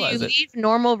really You realize it. leave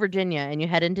Normal, Virginia, and you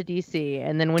head into D.C.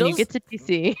 And then when you get to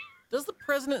D.C. Does the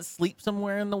president sleep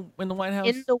somewhere in the White House?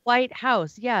 in the White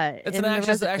House, yeah, It's in an the actually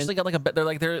residence. got like a bed. They're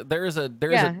like there's a called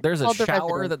the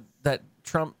shower residence. that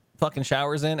Trump fucking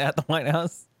showers in at the White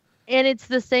House. And it's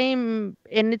the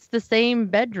same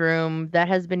bedroom that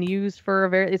has been used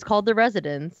for it's called the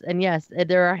residence. And yes,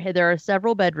 there are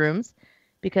several bedrooms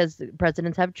because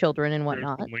presidents have children and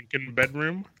whatnot. Lincoln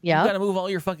bedroom. You Yeah. gotta move all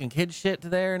your fucking kid shit to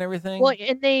there and everything. Well,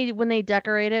 and when they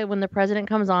decorate it, when the president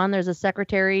comes on, there's a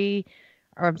secretary,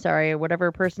 or I'm sorry,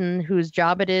 whatever person whose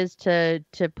job it is to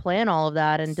plan all of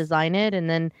that and design it, and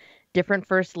then different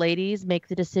first ladies make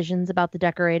the decisions about the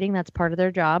decorating. That's part of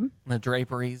their job. The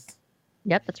draperies.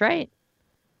 Yep, that's right.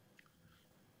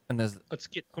 And there's Let's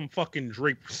get some fucking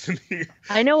drapers in here.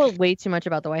 I know way too much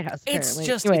about the White House. It's Apparently.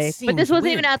 just- anyway, it but this seems wasn't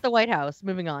weird. even at the White House.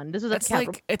 Moving on. This was at the it's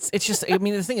Capitol. like it's just I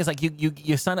mean the thing is like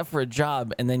you sign up for a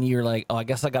job and then you're like, oh, I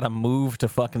guess I gotta move to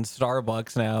fucking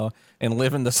Starbucks now and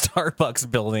live in the Starbucks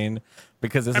building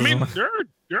because this I is mean, there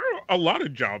are a lot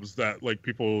of jobs that like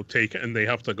people take and they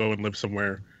have to go and live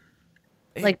somewhere.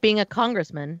 Like being a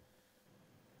congressman.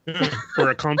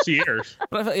 Or a concierge.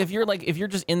 But if you're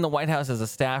just in the White House as a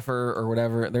staffer or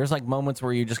whatever, there's like moments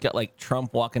where you just get like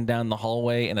Trump walking down the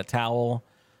hallway in a towel,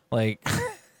 like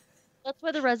That's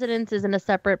why the residence is in a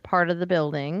separate part of the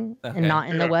building Okay. and not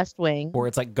in the West Wing. or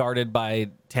it's like guarded by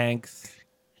tanks,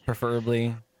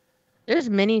 preferably.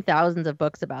 There's many thousands of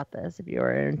books about this. If you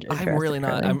are interested. I'm really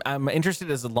not. Carly. I'm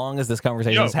interested as long as this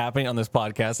conversation is happening on this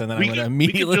podcast, and then I'm going to We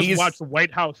immediately can just watch the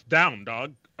White House Down,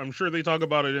 dog. I'm sure they talk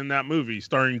about it in that movie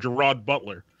starring Gerard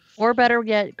Butler. Or better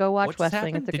yet, go watch What's West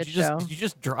happened? Wing. It's a Did good you just show. did you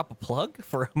just drop a plug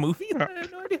for a movie? I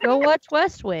had no idea. Go watch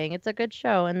West Wing. It's a good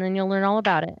show, and then you'll learn all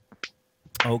about it.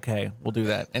 Okay, we'll do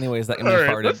that. Anyways, that can be All right,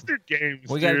 farted. let's do games.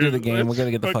 We gotta do the dude. game. We Let's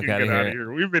gotta get the fuck fucking out of get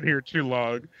here. We've been here too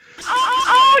long.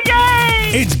 Oh,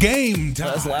 yay! It's game time.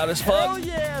 That's loud as fuck.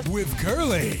 With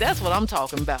Curly. That's what I'm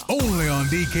talking about. Only on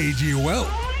DKGOL.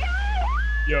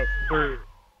 Yo,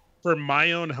 for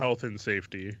my own health and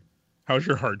safety, how's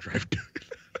your hard drive doing?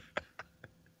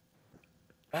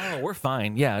 Oh, we're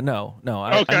fine. Yeah, no.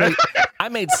 Okay. I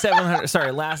made 700.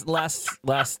 Sorry,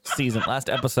 last season, last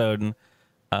episode,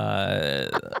 a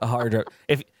hard drive.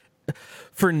 If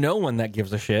for no one that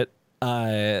gives a shit,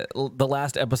 the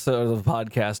last episode of the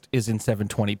podcast is in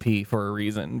 720p for a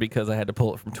reason, because I had to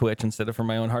pull it from Twitch instead of from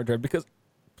my own hard drive, because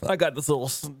I got this little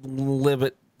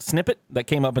snippet that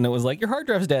came up and it was like, your hard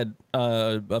drive's dead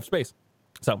of space.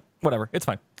 So whatever, it's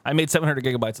fine. I made 700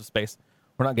 gigabytes of space.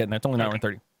 We're not getting there. It's only an hour and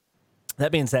 30.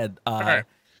 That being said, right.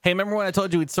 Hey, remember when I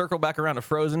told you we'd circle back around to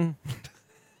Frozen?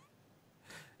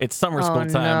 It's summer school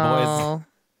time, boys.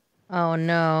 Oh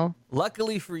no.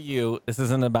 Luckily for you, this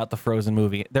isn't about the Frozen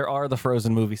movie. There are the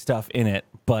Frozen movie stuff in it,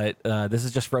 but this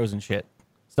is just Frozen shit.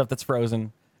 Stuff that's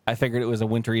frozen. I figured it was a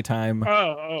wintry time.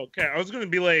 Oh, okay. I was gonna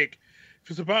be like, if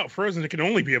it's about Frozen, it can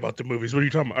only be about the movies. What are you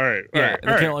talking about? All right. Yeah,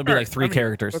 there can only be like 3 I'm here.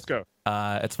 characters. Let's go.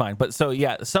 It's fine. But so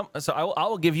yeah, so I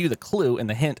will give you the clue and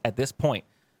the hint at this point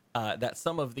that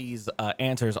some of these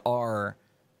answers are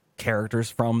characters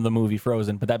from the movie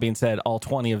Frozen. But that being said, all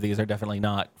 20 of these are definitely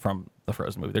not from the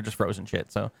Frozen movie. They're just Frozen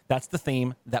shit. So that's the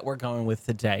theme that we're going with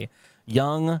today.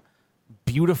 Young,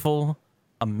 beautiful,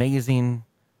 amazing,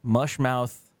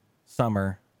 mushmouth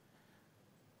Summer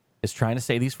is trying to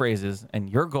say these phrases, and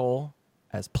your goal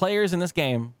as players in this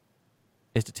game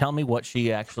is to tell me what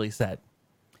she actually said.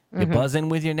 You buzz in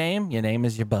with your name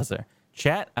is your buzzer.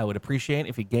 Chat, I would appreciate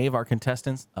if you gave our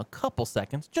contestants a couple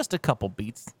seconds, just a couple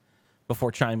beats,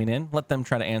 before chiming in. Let them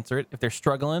try to answer it. If they're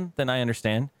struggling, then I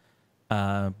understand.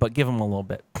 But give them a little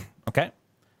bit. Okay?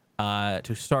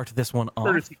 To start this one off.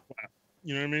 Courtesy clap.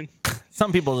 You know what I mean?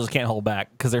 Some people just can't hold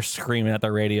back because they're screaming at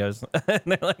their radios. And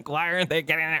they're like, why aren't they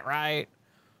getting it right?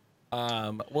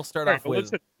 We'll start off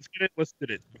with Let's get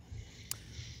it.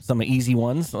 some easy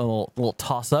ones, a little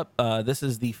toss up. This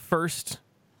is the first.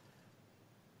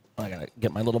 I gotta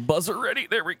get my little buzzer ready.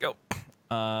 There we go.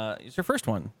 It's your first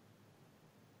one.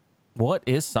 What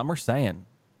is Summer saying?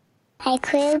 Hi,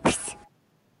 Cribs.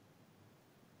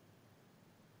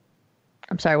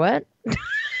 I'm sorry, what?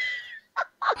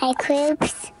 Hi,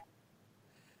 Cribs.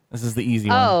 This is the easy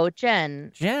one. Oh,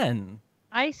 Jen. Jen.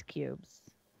 Ice cubes.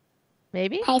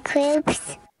 Maybe? Hi,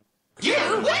 Cribs.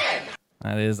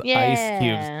 That is Yeah. Ice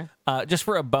Cubes. Just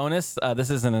for a bonus, this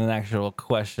isn't an actual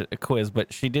quiz,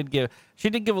 but she did give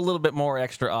a little bit more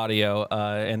extra audio.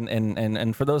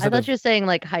 And for those I that thought you were saying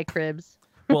like hi cribs.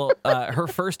 well, her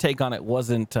first take on it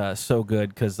wasn't so good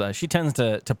because she tends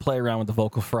to play around with the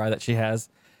vocal fry that she has,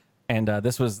 and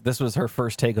this was her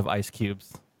first take of Ice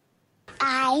Cubes.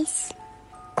 Ice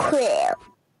Crib.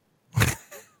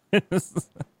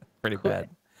 Pretty bad.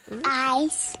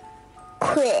 Ice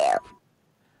Crib.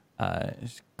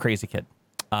 Crazy kid.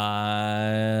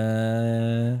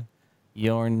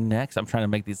 You're next. I'm trying to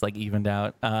make these like evened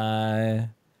out.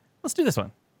 Let's do this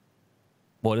one.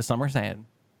 What is Summer saying?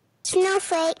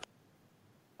 Snowflake.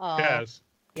 Oh, Yes.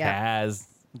 yeah. Kaz.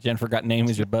 Jen forgot name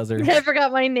is your buzzer. I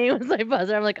forgot my name was my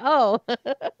buzzer. I'm like, oh.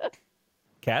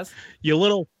 Kaz? You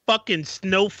little fucking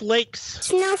snowflakes.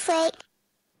 Snowflake.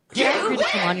 Yeah, free to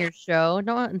come on your show.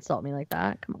 Don't insult me like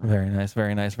that. Come on. Very nice,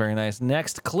 very nice, very nice.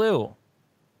 Next clue.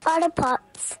 Butter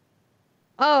Pops.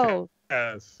 Oh,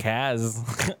 Yes.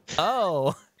 Kaz.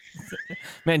 Oh.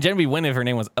 Man, Jen would be winning if her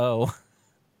name was O.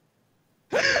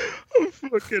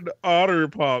 Fucking Otter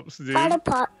Pops, dude. Butter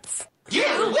Pops.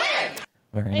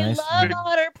 Very I nice. love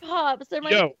Otter Pops. They're my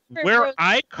Yo, favorite where frozen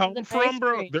I foods come in from, ice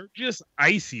bro, cream. they're just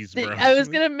ices, bro. I was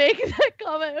gonna make that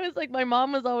comment. It was like my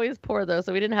mom was always poor though,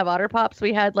 so we didn't have Otter Pops.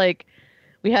 We had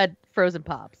frozen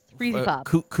pops, freezy pops.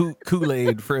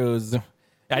 Kool-Aid froze.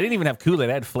 I didn't even have Kool-Aid.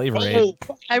 I had Flavor Aid. Oh,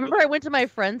 I remember I went to my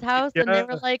friend's house and they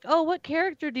were like, "Oh, what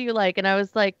character do you like?" And I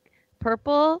was like,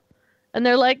 "Purple." And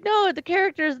they're like, "No, the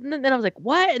characters." And then I was like,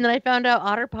 "What?" And then I found out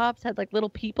Otter Pops had like little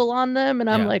people on them, and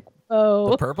I'm Yeah. like, "Oh."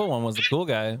 The purple one was the cool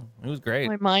guy. It was great.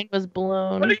 My mind was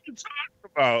blown. what are you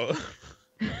talking about?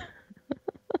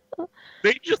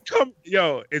 They just come,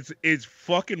 yo. It's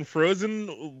fucking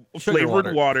frozen Sugar flavored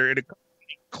water. water in a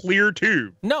clear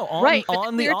tube. No, on, Right, but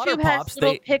on the the clear Otter tube has Pops,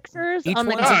 little they pictures each on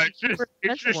the one- No, It's it's just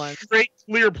expensive ones. straight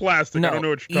clear plastic. no, I don't know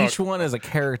what you're each talking. one is a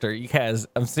character. You guys,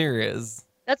 I'm serious.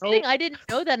 That's the thing. I didn't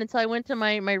know that until I went to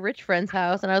my rich friend's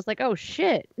house, and I was like, "Oh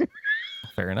shit."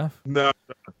 Fair enough. No,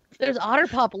 There's Otter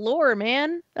Pop lore,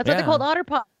 man. That's what Yeah. they called Otter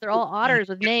Pops. They're all otters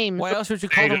with names. Why else would you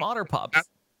call them Otter Pops?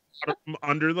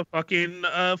 under the fucking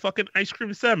ice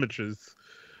cream sandwiches.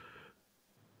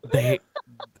 They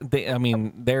I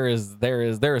mean, there is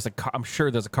I'm sure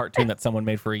there's a cartoon that someone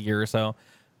made for a year or so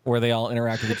where they all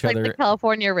interact with each Like other. the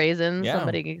California raisins. Yeah.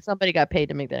 Somebody got paid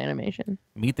to make that animation.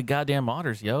 Meet the goddamn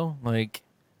otters, yo. Like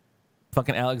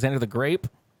fucking Alexander the Grape.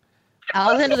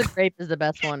 Alexander the Grape is the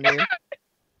best one, dude.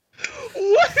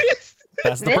 What is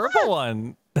That's the purple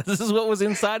one. This is what was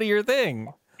inside of your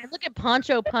thing. And look at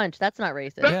Poncho Punch. That's not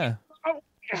racist. Yeah.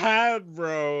 had,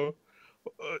 bro?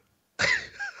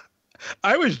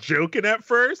 I was joking at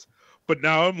first, but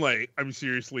now I'm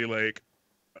seriously like.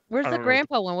 Where's the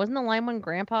grandpa one? Wasn't the lime one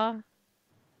grandpa?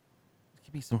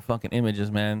 Give me some fucking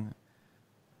images, man.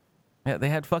 Yeah, they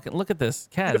had fucking. Look at this,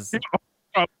 Kaz.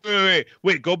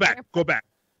 Wait, go back.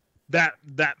 That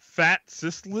fat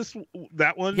cissless,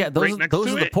 that one. Yeah, those right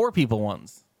are the poor people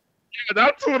ones. Yeah,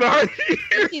 that's what I.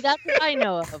 See, that's what I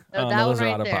know of. Oh, that no, those one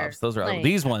are right Auto there. Pops. Those are Plain.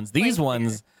 these ones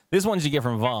you get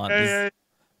from Vaughn.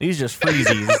 These just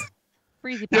freezies.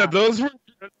 Freezy Yeah, Pop.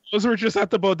 those were just at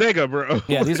the bodega, bro.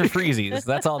 Yeah, these are freezies.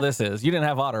 That's all this is. You didn't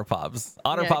have Otter Pops.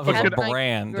 Otter Pops was a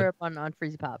brand. Grew up on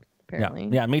Freezy Pop, apparently.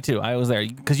 Yeah, me too. I was there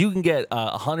because you can get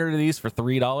 100 of these for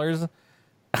 $3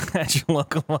 at your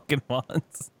local fucking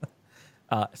Vaughn's.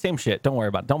 Same shit. Don't worry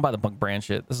about it. Don't buy the bunk brand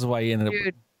shit. This is why you ended up.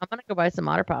 Dude, I'm gonna go buy some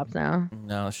Otter Pops now.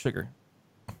 No, it's sugar.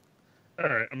 All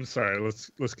right, I'm sorry.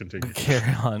 Let's continue.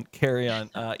 Carry on.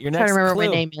 Your I'm trying next to remember clue. what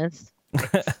my name is.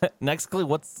 Next clue.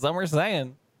 What's Summer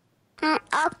saying?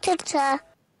 Octata.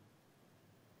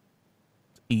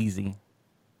 Easy.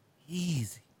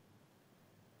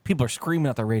 People are screaming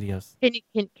at their radios. Can you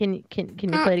play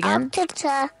it again?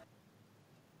 Octata.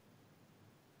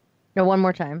 No, one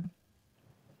more time.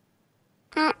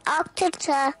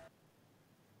 Octata.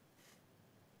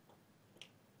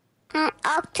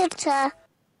 Octata.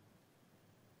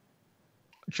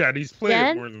 Chad, he's played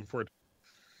Jen? it more than 4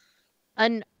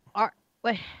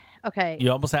 Wait, okay.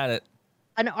 You almost had it.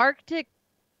 An Arctic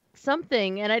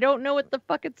something, and I don't know what the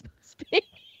fuck it's supposed to be.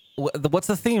 What's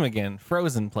the theme again?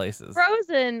 Frozen places.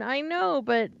 Frozen, I know,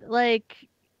 but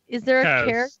is there a Kaz.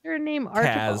 character named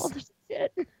Archibald? Or some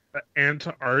shit?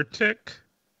 Antarctic.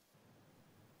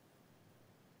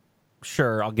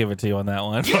 Sure, I'll give it to you on that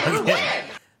one.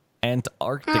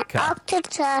 Antarctica.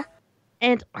 Octata.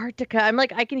 Antarctica. I'm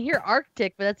like, I can hear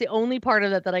Arctic, but that's the only part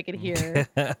of that I can hear.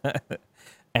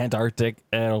 Antarctic.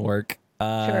 It'll work.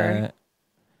 Sure.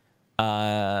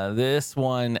 This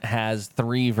one has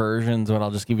 3 versions, but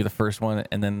I'll just give you the first one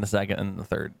and then the second and the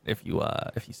third if you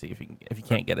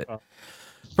can't get it.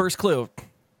 First clue.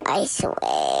 Ice away.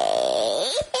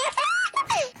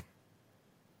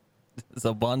 It's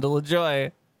a bundle of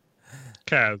joy.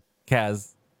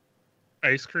 Kaz.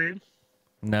 Ice cream.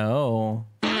 No.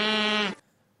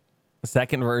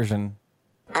 Second version.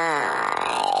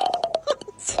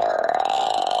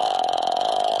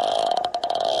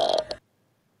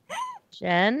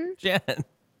 Jen?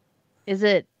 Is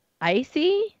it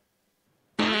icy?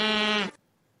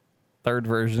 Third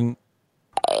version.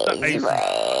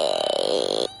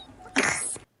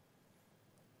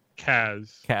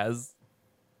 Kaz.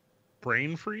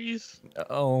 Brain freeze.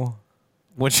 Oh.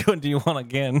 Which one do you want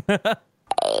again? The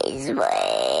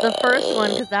first one,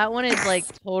 because that one is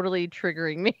totally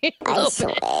triggering me.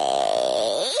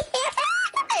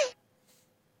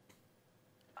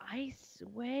 Ice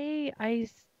way,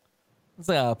 ice. It's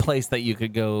a place that you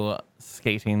could go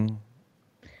skating.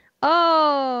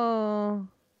 Oh.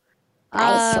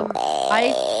 Ice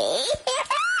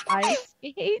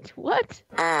skate? What?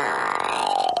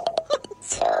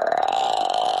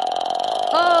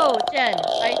 Oh, Jen,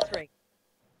 ice rink.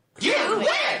 You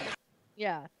win!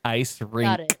 Yeah. Ice rink.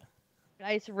 Got it.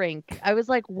 Ice rink. I was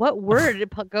like, what word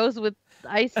goes with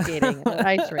ice skating?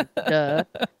 Ice rink. Duh.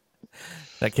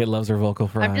 That kid loves her vocal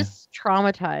fry. I'm just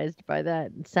traumatized by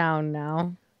that sound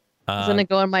now. I'm going to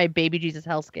go on my Baby Jesus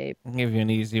hellscape. I'll give you an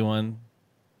easy one.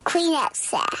 Queen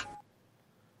Elsa.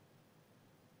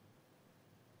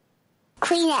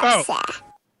 Queen Elsa.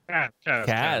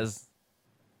 Kaz.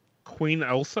 Queen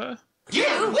Elsa? You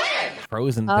win!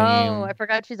 Frozen theme. Oh, I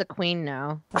forgot she's a queen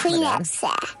now. Queen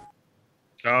Elsa.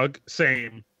 Dog,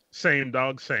 same. Same,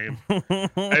 dog, same. All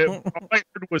I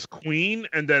heard was queen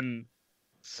and then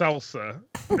salsa.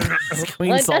 Queen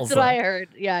That's salsa. what I heard.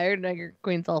 Yeah, I heard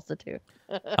queen salsa too.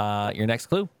 Your next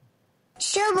clue.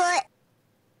 Sherbert.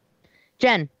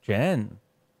 Jen.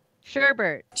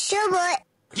 Sherbert. Sherbert.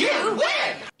 You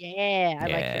win! Yeah, I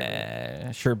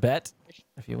like Sherbet,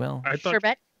 if you will. I thought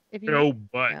sherbet. If you no,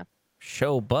 but Yeah.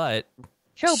 Show butt.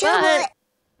 Show butt.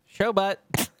 Show butt.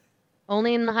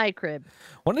 Only in the high crib.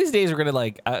 One of these days we're gonna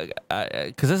like,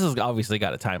 because this has obviously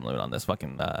got a time limit on this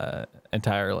fucking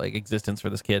entire like existence for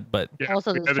this kid. But Yeah,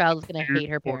 Also, this either child is gonna hate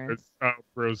her before it, parents.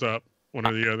 grows up, one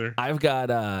or the other. I've got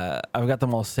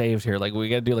them all saved here. Like we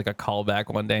gotta do like a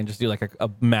callback one day and just do like a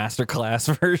master class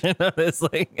version of this,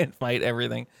 like, and fight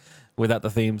everything without the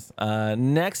themes.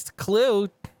 Next clue.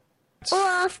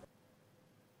 Olaf.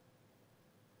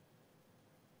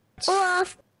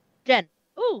 Olaf. Jen.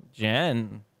 Ooh,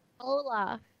 Jen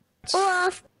Olaf.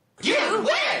 Olaf. You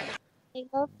win! I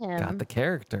love him. got the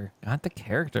character. I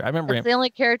remember That's him. the only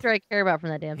character I care about from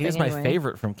that damn thing. He's my anyway.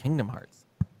 favorite from Kingdom Hearts.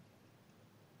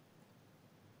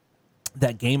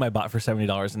 That game I bought for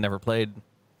 $70 and never played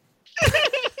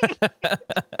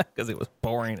because it was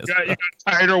boring as You got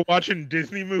tired of watching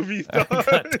Disney movies? I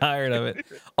got tired of it.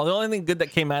 Oh, the only thing good that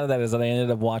came out of that is that I ended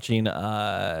up watching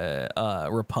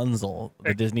Rapunzel,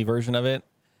 the Disney version of it,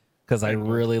 because I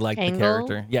really liked the Tangled?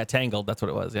 character. Yeah, Tangled. That's what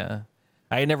it was. Yeah,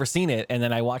 I had never seen it, and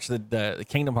then I watched the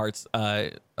Kingdom Hearts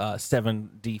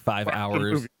 75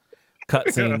 hours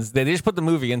cutscenes. They just put the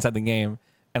movie inside the game,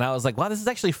 and I was like, wow, this is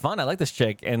actually fun. I like this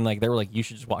chick, and like they were like, you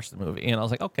should just watch the movie, and I was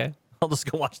like, okay, I'll just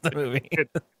go watch the movie.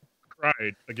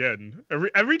 Cried again.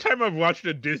 Every time I've watched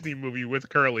a Disney movie with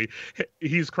Curly,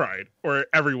 he's cried or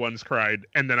everyone's cried,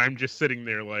 and then I'm just sitting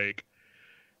there like,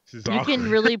 this is You awkward. can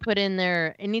really put in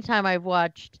there anytime I've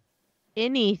watched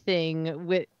anything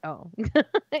with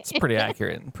It's pretty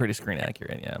accurate and pretty screen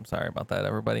accurate. Yeah, I'm sorry about that,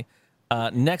 everybody.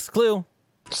 Next clue.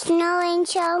 Snow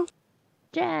Angel.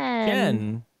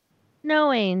 Jen.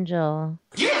 No Angel.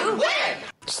 You win!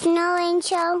 Snow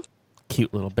Angel.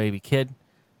 Cute little baby kid.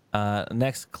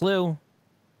 Next clue.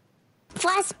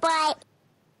 Frostbite.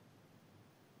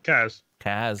 Kaz.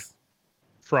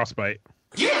 Frostbite.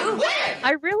 You win!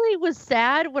 I really was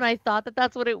sad when I thought that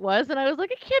that's what it was, and I was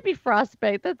like, it can't be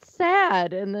frostbite. That's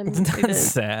sad. And then It's not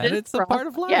sad. it is It's a part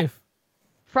of yeah. life.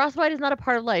 Frostbite is not a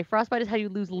part of life. Frostbite is how you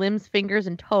lose limbs, fingers,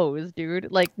 and toes, dude.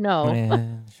 Like, no.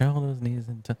 Man, shoulders, knees,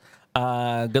 and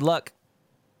good luck.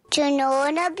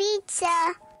 Janona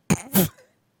Pizza.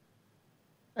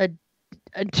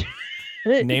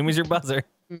 Name is your buzzer.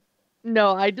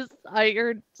 No, I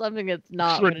heard something that's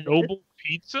not what it is. Chernobyl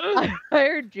pizza? I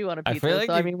heard you on a I pizza, feel like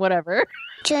so I you- mean, whatever.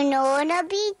 Janona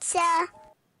Pizza.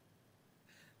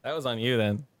 That was on you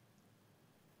then.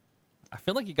 I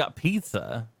feel like you got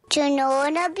pizza.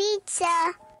 Janona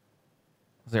Pizza.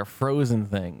 They're frozen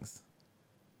things.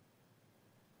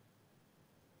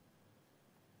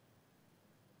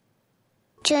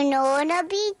 Janona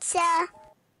Pizza.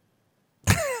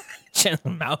 She has a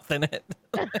mouth in it.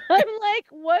 I'm like,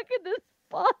 what could this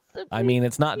possibly I mean,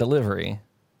 it's not delivery.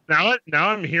 Now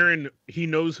I'm hearing he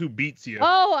knows who beats you.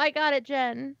 Oh, I got it,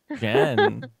 Jen.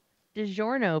 Jen.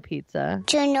 DiGiorno pizza.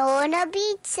 Janona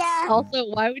Pizza. Also,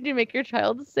 why would you make your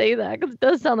child say that? Because it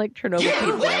does sound like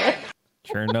Chernobyl pizza.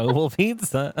 Chernobyl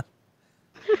pizza.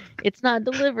 It's not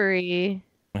delivery.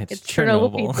 It's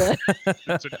Chernobyl Chernobyl. pizza.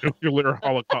 It's a nuclear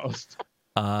holocaust.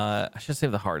 I should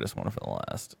save the hardest one for the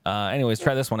last. Anyways,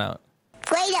 try this one out.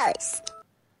 Kratos.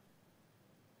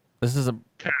 This is a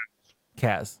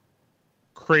Kaz.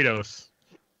 Kratos.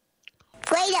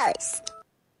 Kratos.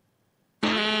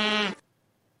 I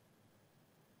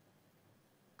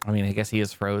mean, I guess he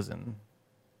is frozen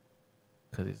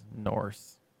because he's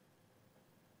Norse.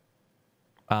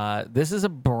 This is a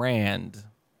brand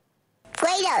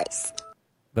Kratos.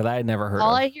 that I had never heard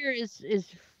All of. I hear is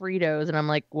Fritos, and I'm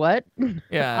like, what?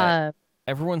 Yeah,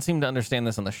 everyone seemed to understand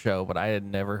this on the show, but I had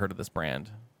never heard of this brand.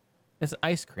 It's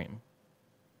ice cream.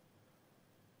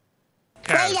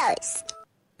 Kratos.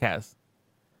 Kaz.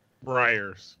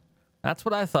 Briars. That's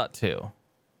what I thought too.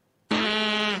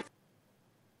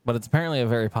 But it's apparently a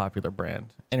very popular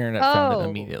brand. Internet found it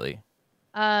immediately.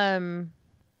 I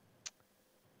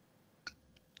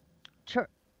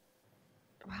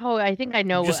think I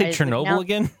know. Did you say Chernobyl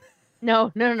again?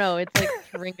 No. It's like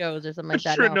Ringos or something like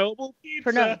that. Chernobyl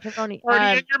pizza. Chernobyl.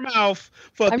 Already in your mouth.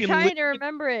 Fucking I'm trying to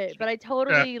remember it, but I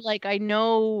totally like. I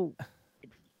know.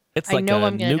 It's I like know a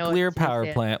I'm gonna know nuclear it as soon as I power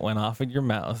say it. plant went off in your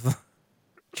mouth.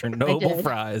 I Chernobyl did.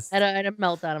 fries. I had a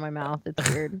meltdown in my mouth. It's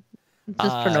weird. It's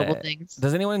just Chernobyl things.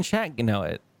 Does anyone in chat know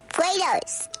it?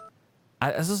 Kratos.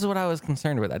 This is what I was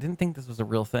concerned with. I didn't think this was a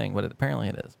real thing, but apparently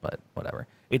it is. But whatever.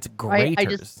 It's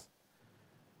graters.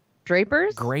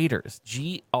 Drapers? Graters.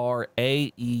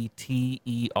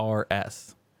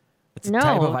 Graeters. It's a No,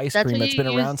 type of ice that's cream what that's you been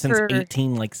around use since for-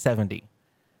 1870.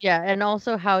 Yeah, and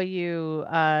also how you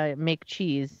make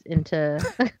cheese into.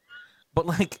 But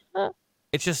like,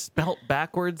 it's just spelt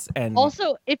backwards and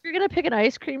Also, if you're gonna pick an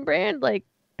ice cream brand, like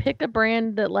pick a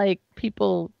brand that like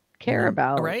people care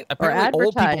about, right. or Apparently,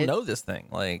 old people advertise. know this thing.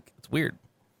 Like, it's weird.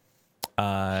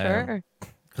 Sure.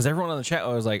 Because everyone on the chat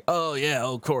was like, "Oh yeah,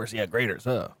 of course, yeah, graders."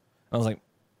 I was like,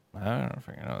 I don't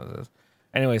fucking know what this is.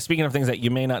 Anyway, speaking of things that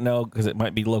you may not know because it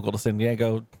might be local to San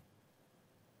Diego.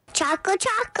 Choco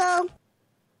Choco.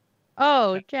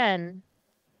 Oh, Jen.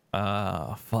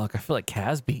 Fuck, I feel like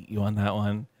Kaz beat you on that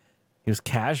one. He was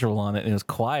casual on it and it was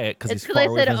quiet because he's It's far because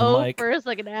I away said from his "oh" mic. first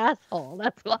like an asshole.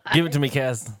 That's why. Give it to me,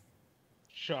 Kaz.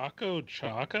 Choco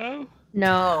Choco?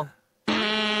 No.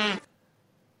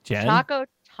 Jen? Choco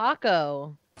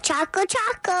Taco. Choco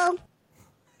Choco.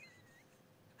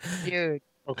 Dude.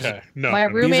 Okay, no. My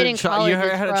roommate in These are college you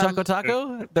ever is had a from, Choco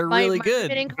Taco? They're my really good.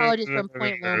 roommate in college is from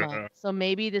Point Loma, so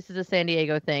maybe this is a San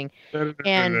Diego thing.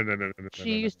 And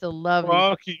she used to love these.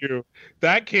 Fuck you.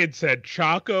 That kid said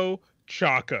Choco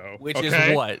Choco. Which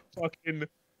okay? is what? Fucking.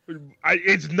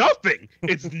 It's nothing.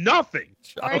 It's nothing.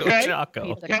 Choco Okay?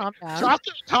 Choco. Pizza, calm down.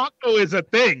 Choco Taco is a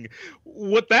thing.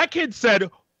 What that kid said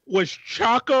was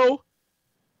Choco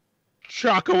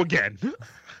again.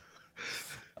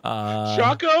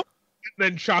 Choco, and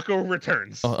then Choco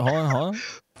returns. Hold on.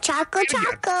 Choco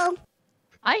Choco.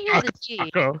 I hear the T.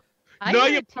 Choco. I No,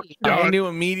 hear you the T. I knew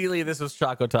immediately this was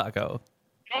Choco Taco.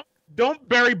 Don't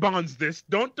Barry Bonds this.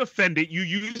 Don't defend it. You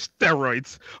use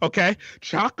steroids, okay?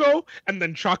 Choco and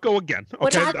then Choco again.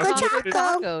 Okay. Choco That's what it is.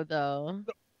 Taco, though.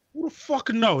 Who the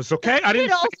fuck knows? Okay, I It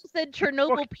didn't. also said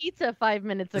Chernobyl pizza 5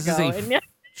 minutes This ago. is and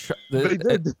They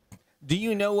did. Do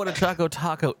you know what a Choco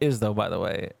Taco is, though, by the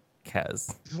way,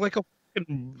 Kaz? It's like a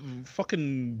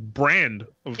fucking brand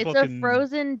of it's fucking. a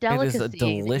frozen delicacy. a that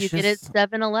You get at delicious-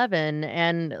 7-Eleven,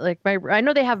 and like I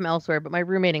know they have them elsewhere, but my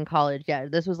roommate in college, yeah,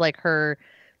 this was like her.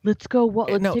 Let's go.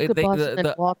 Let's No, take a they- bus the- and then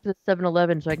the- walk to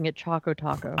 7-Eleven so I can get Choco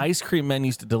Taco. Ice cream men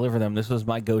used to deliver them. This was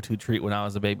my go-to treat when I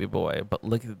was a baby boy. But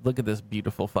look at this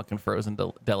beautiful fucking frozen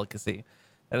delicacy.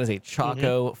 That is a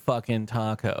Choco fucking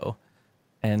taco.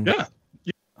 And Yeah.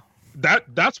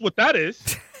 That's what that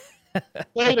is.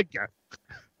 Play it again.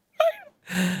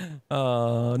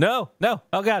 no.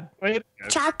 Oh God. Play it again.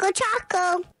 Choco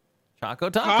Choco. Choco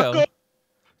Taco.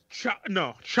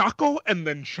 No, Choco and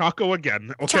then Choco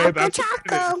again. Okay, Choco that's what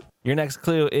it is. Choco. Your next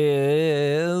clue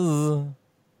is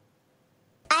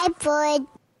iPod.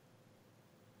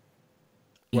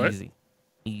 What?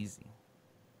 Easy.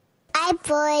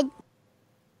 iPod.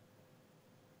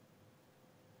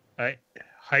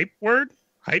 Hype word?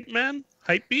 Hype man?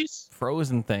 Hype beast?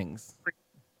 Frozen things.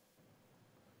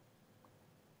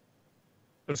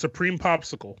 A supreme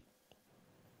popsicle.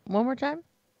 One more time.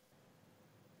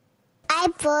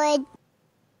 iPod.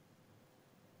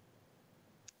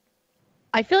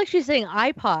 I feel like she's saying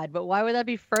iPod, but why would that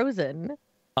be frozen?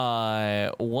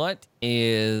 What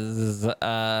is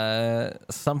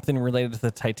something related to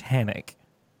the Titanic?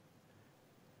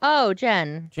 Oh,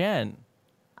 Jen.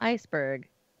 Iceberg.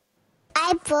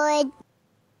 iPod.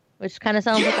 Which kind of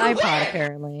sounds like iPod,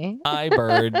 apparently.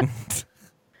 iBird.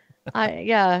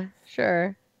 Yeah,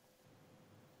 sure.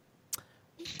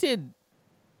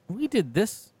 We did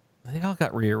this. They all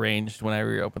got rearranged when I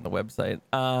reopened the website.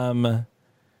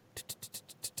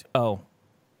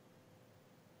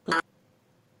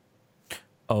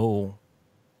 Oh.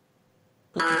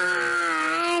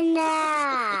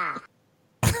 Anna.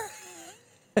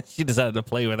 She decided to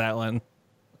play with that one.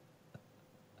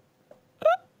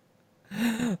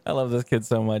 I love this kid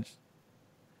so much.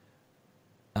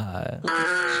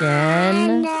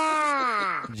 Jen.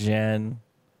 Anna.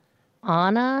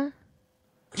 Anna.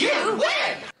 You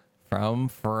win! From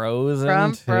Frozen.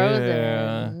 From 2.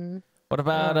 Frozen. What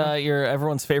about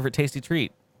everyone's favorite tasty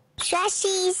treat?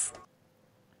 Trushies.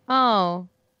 Oh.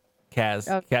 Kaz.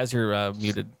 Okay. Kaz, you're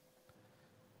muted.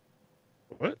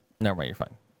 What? Never mind, you're fine.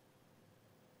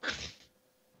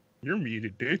 You're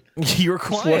muted, dude. You were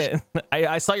quiet.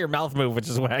 I saw your mouth move, which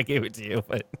is why I gave it to you,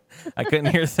 but I couldn't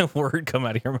hear the word come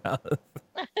out of your mouth.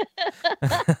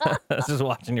 I was just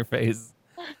watching your face.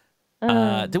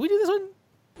 Did we do this one?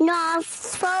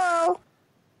 North Pole.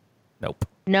 Nope.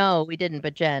 No, we didn't,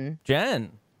 but Jen.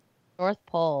 North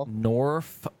Pole.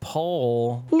 North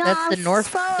Pole. That's the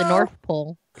North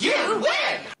Pole. You win!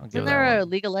 I'll give Isn't that there a one.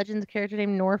 League of Legends character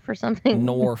named North or something?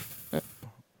 North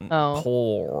Oh.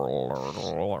 Pole.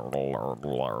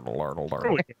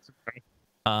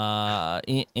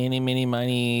 Any, mini,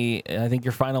 money. I think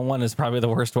your final one is probably the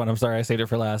worst one. I'm sorry, I saved it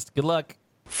for last. Good luck.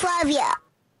 Flavia.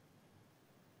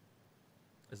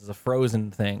 This is a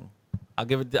Frozen thing. I'll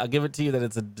give it to you that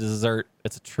it's a dessert.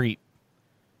 It's a treat.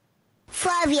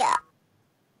 Flavia.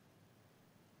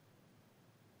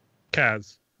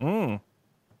 Kaz.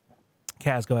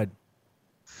 Kaz, go ahead.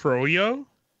 Froyo?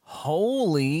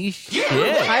 Holy shit!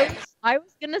 I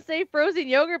was gonna say frozen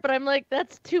yogurt, but I'm like,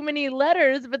 that's too many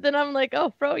letters. But then I'm like,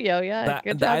 oh, froyo, yeah,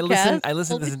 good job, I listened to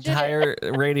Holy this shit. entire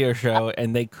radio show,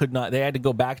 and they could not. They had to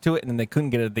go back to it, and then they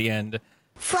couldn't get it at the end.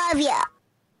 Flavia.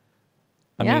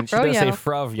 I Yeah, mean, she does say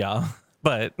froyo. frovya,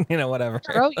 but whatever.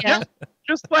 Froyo.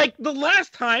 Just like the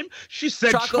last time she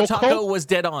said Choco Taco was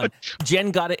dead on.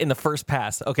 Jen got it in the first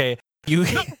pass. Okay, you.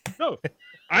 No,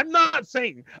 I'm not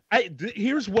saying.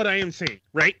 Here's what I am saying.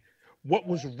 Right, what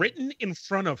was written in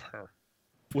front of her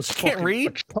was She can't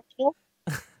read?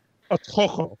 a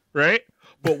choco, right?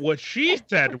 But what she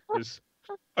said was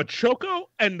a choco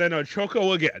and then a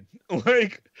choco again.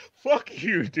 Like, fuck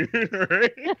you, dude.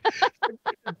 Right?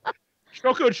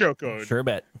 Choco. Sure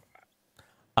bet.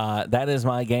 That is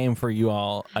my game for you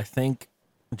all. I think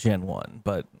Jen won,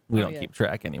 but we don't keep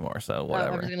track anymore, so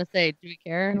whatever. I was gonna say, do we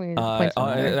care?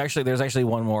 Actually, there's actually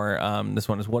one more. This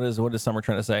one is what is Summer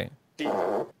trying to say?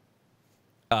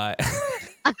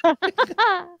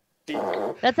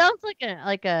 That sounds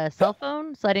like a cell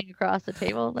phone sliding across the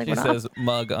table. Like She says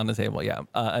mug on the table. Yeah,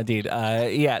 indeed.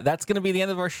 Yeah, that's going to be the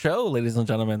end of our show, ladies and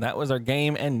gentlemen. That was our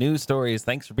game and news stories.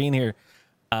 Thanks for being here.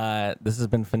 This has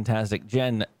been fantastic.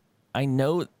 Jen, I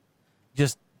know,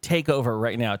 just take over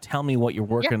right now. Tell me what you're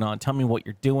working on. Tell me what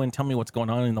you're doing. Tell me what's going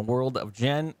on in the world of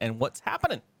Jen and what's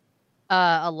happening.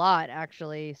 A lot,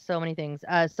 actually. So many things.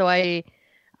 So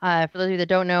for those of you that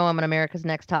don't know, I'm an America's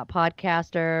Next Top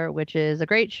Podcaster, which is a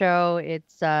great show.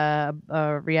 It's a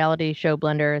reality show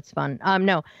blender. It's fun.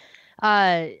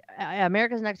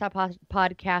 America's Next Top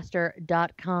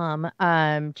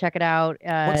Podcaster.com. Check it out.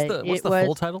 What's the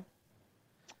full title?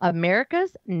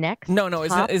 America's Next. No,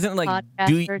 isn't like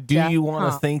do you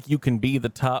want to think you can be the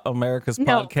top America's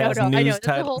podcast no, news I know. That's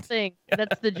title? the whole thing.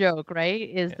 That's the joke, right?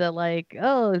 Is that like,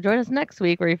 oh, join us next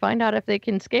week where you find out if they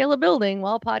can scale a building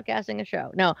while podcasting a show.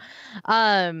 No,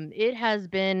 it has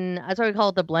been. That's why we call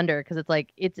it the blender, because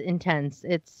it's intense.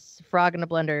 It's frog in a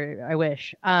blender. I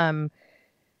wish. A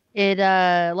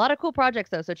lot of cool projects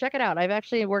though. So check it out. I've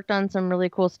actually worked on some really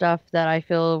cool stuff that I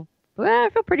feel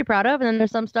pretty proud of. And then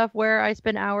there's some stuff where I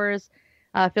spend hours,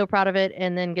 feel proud of it,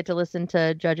 and then get to listen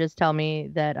to judges tell me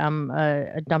that I'm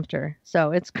a dumpster.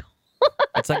 So it's cool.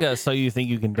 It's like a So You Think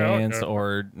You Can Dance,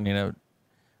 or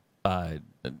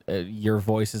Your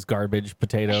Voice is Garbage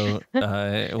Potato,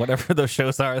 whatever those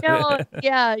shows are.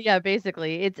 Yeah,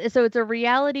 basically. It's a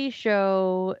reality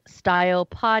show style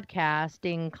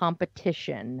podcasting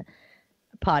competition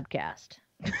podcast.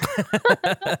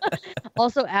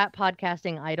 Also at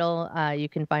Podcasting Idol, you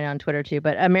can find it on Twitter too,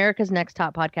 but America's Next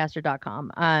Top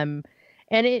Podcaster.com. And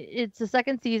it's the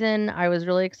second season. I was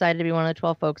really excited to be one of the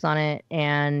 12 folks on it,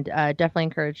 and definitely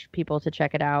encourage people to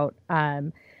check it out.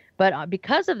 But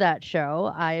because of that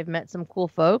show, I've met some cool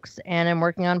folks, and I'm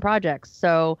working on projects.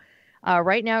 So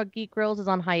right now, Geek Grills is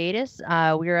on hiatus.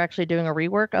 We are actually doing a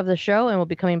rework of the show, and we'll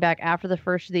be coming back after the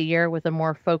first of the year with a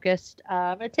more focused,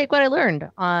 I'm going to take what I learned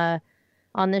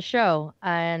on this show,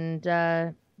 and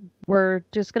we're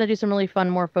just going to do some really fun,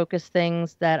 more focused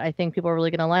things that I think people are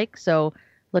really going to like. So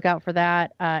look out for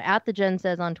that. At the Jen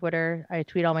Says on Twitter, I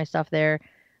tweet all my stuff there,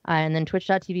 and then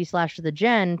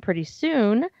twitch.tv/thejen. Pretty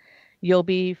soon you'll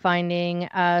be finding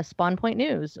Spawn Point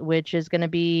News, which is going to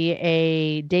be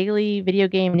a daily video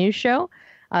game news show,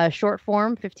 short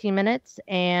form, 15 minutes,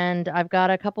 and I've got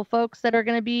a couple folks that are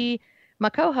going to be my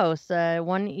co-hosts,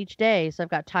 one each day. So I've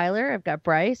got Tyler, I've got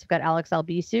Bryce, I've got Alex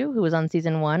Albisu, who was on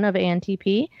season 1 of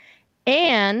ANTP,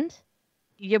 and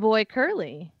your boy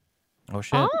Curly. Oh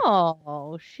shit.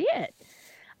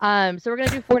 So we're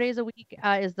gonna do 4 days a week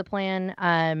is the plan.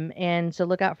 And so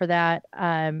look out for that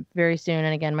very soon.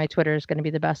 And again, my Twitter is gonna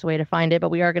be the best way to find it, but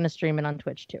we are gonna stream it on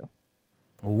Twitch too.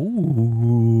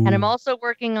 Ooh. And I'm also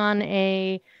working on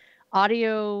a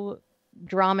audio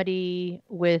dramedy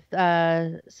with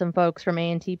some folks from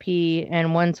ANTP,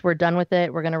 and once we're done with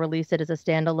it, we're going to release it as a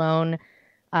standalone.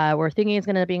 We're thinking it's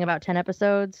going to be about 10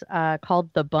 episodes, called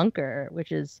The Bunker,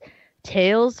 which is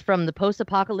Tales from the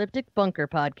Post-Apocalyptic Bunker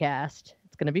podcast.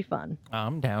 It's going to be fun.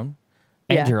 I'm down.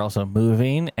 And you're also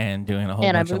moving and doing a whole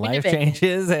bunch of life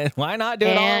changes, and why not do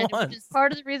it all at once? Which is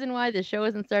part of the reason why the show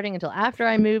isn't starting until after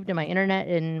I moved and my internet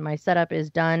and my setup is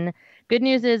done. Good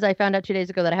news is I found out 2 days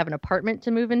ago that I have an apartment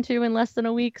to move into in less than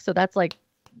a week, so that's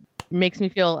makes me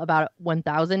feel about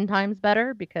 1,000 times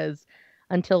better, because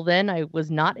until then I was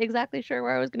not exactly sure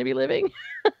where I was going to be living.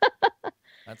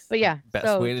 But yeah,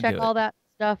 so check all that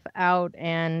stuff out,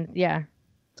 and yeah,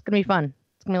 it's going to be fun.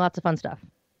 It's going to be lots of fun stuff.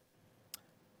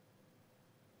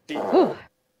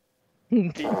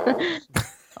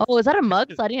 Oh, is that a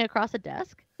mug sliding across a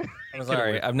desk? I'm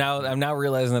sorry. I'm now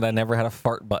realizing that I never had a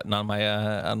fart button on my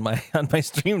on my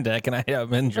Stream Deck, and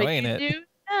I'm enjoying But it. you do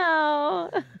now.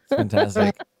 It's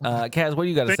fantastic. Kaz, what do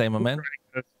you got to say, my man?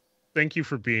 Thank you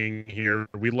for being here.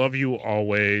 We love you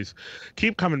always.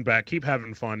 Keep coming back. Keep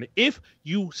having fun. If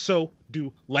you so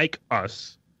do like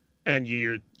us, and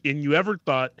you ever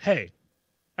thought, hey,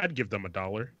 I'd give them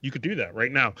 $1, you could do that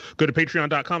right now. Go to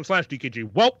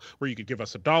patreon.com/DKGWelp, where you could give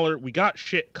us $1. We got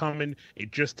shit coming.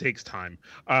 It just takes time.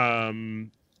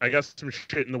 I got some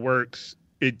shit in the works.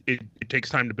 It takes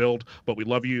time to build, but we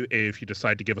love you if you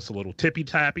decide to give us a little tippy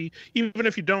tappy. Even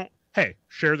if you don't, hey,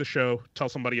 share the show, tell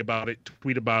somebody about it,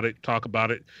 tweet about it, talk about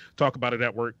it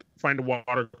at work, find a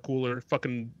water cooler,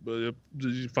 fucking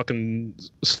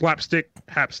slapstick,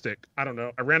 hapstick. I don't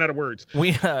know. I ran out of words.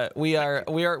 We are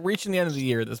reaching the end of the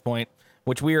year at this point,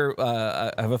 which we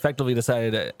have effectively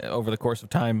decided over the course of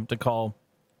time to call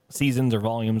seasons or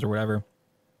volumes or whatever.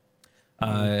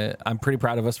 I'm pretty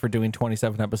proud of us for doing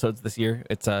 27 episodes this year.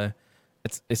 It's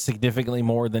significantly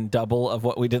more than double of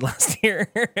what we did last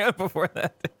year before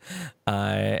that.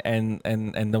 And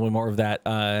there'll be more of that.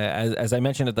 As I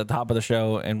mentioned at the top of the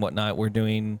show and whatnot, we're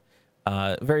doing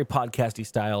very podcasty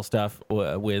style stuff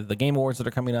with the Game Awards that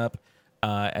are coming up,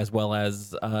 as well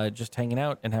as just hanging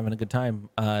out and having a good time.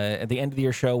 At the end of the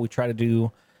year show, we try to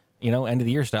do, end of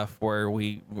the year stuff where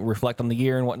we reflect on the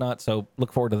year and whatnot. So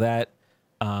look forward to that.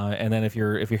 And then if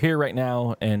you're here right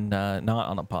now and not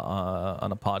on a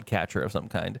podcatcher of some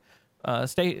kind,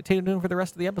 stay tuned for the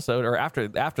rest of the episode or after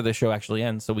the show actually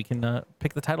ends, so we can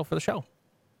pick the title for the show.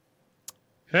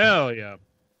 Hell yeah!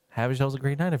 Have yourselves a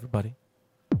great night, everybody.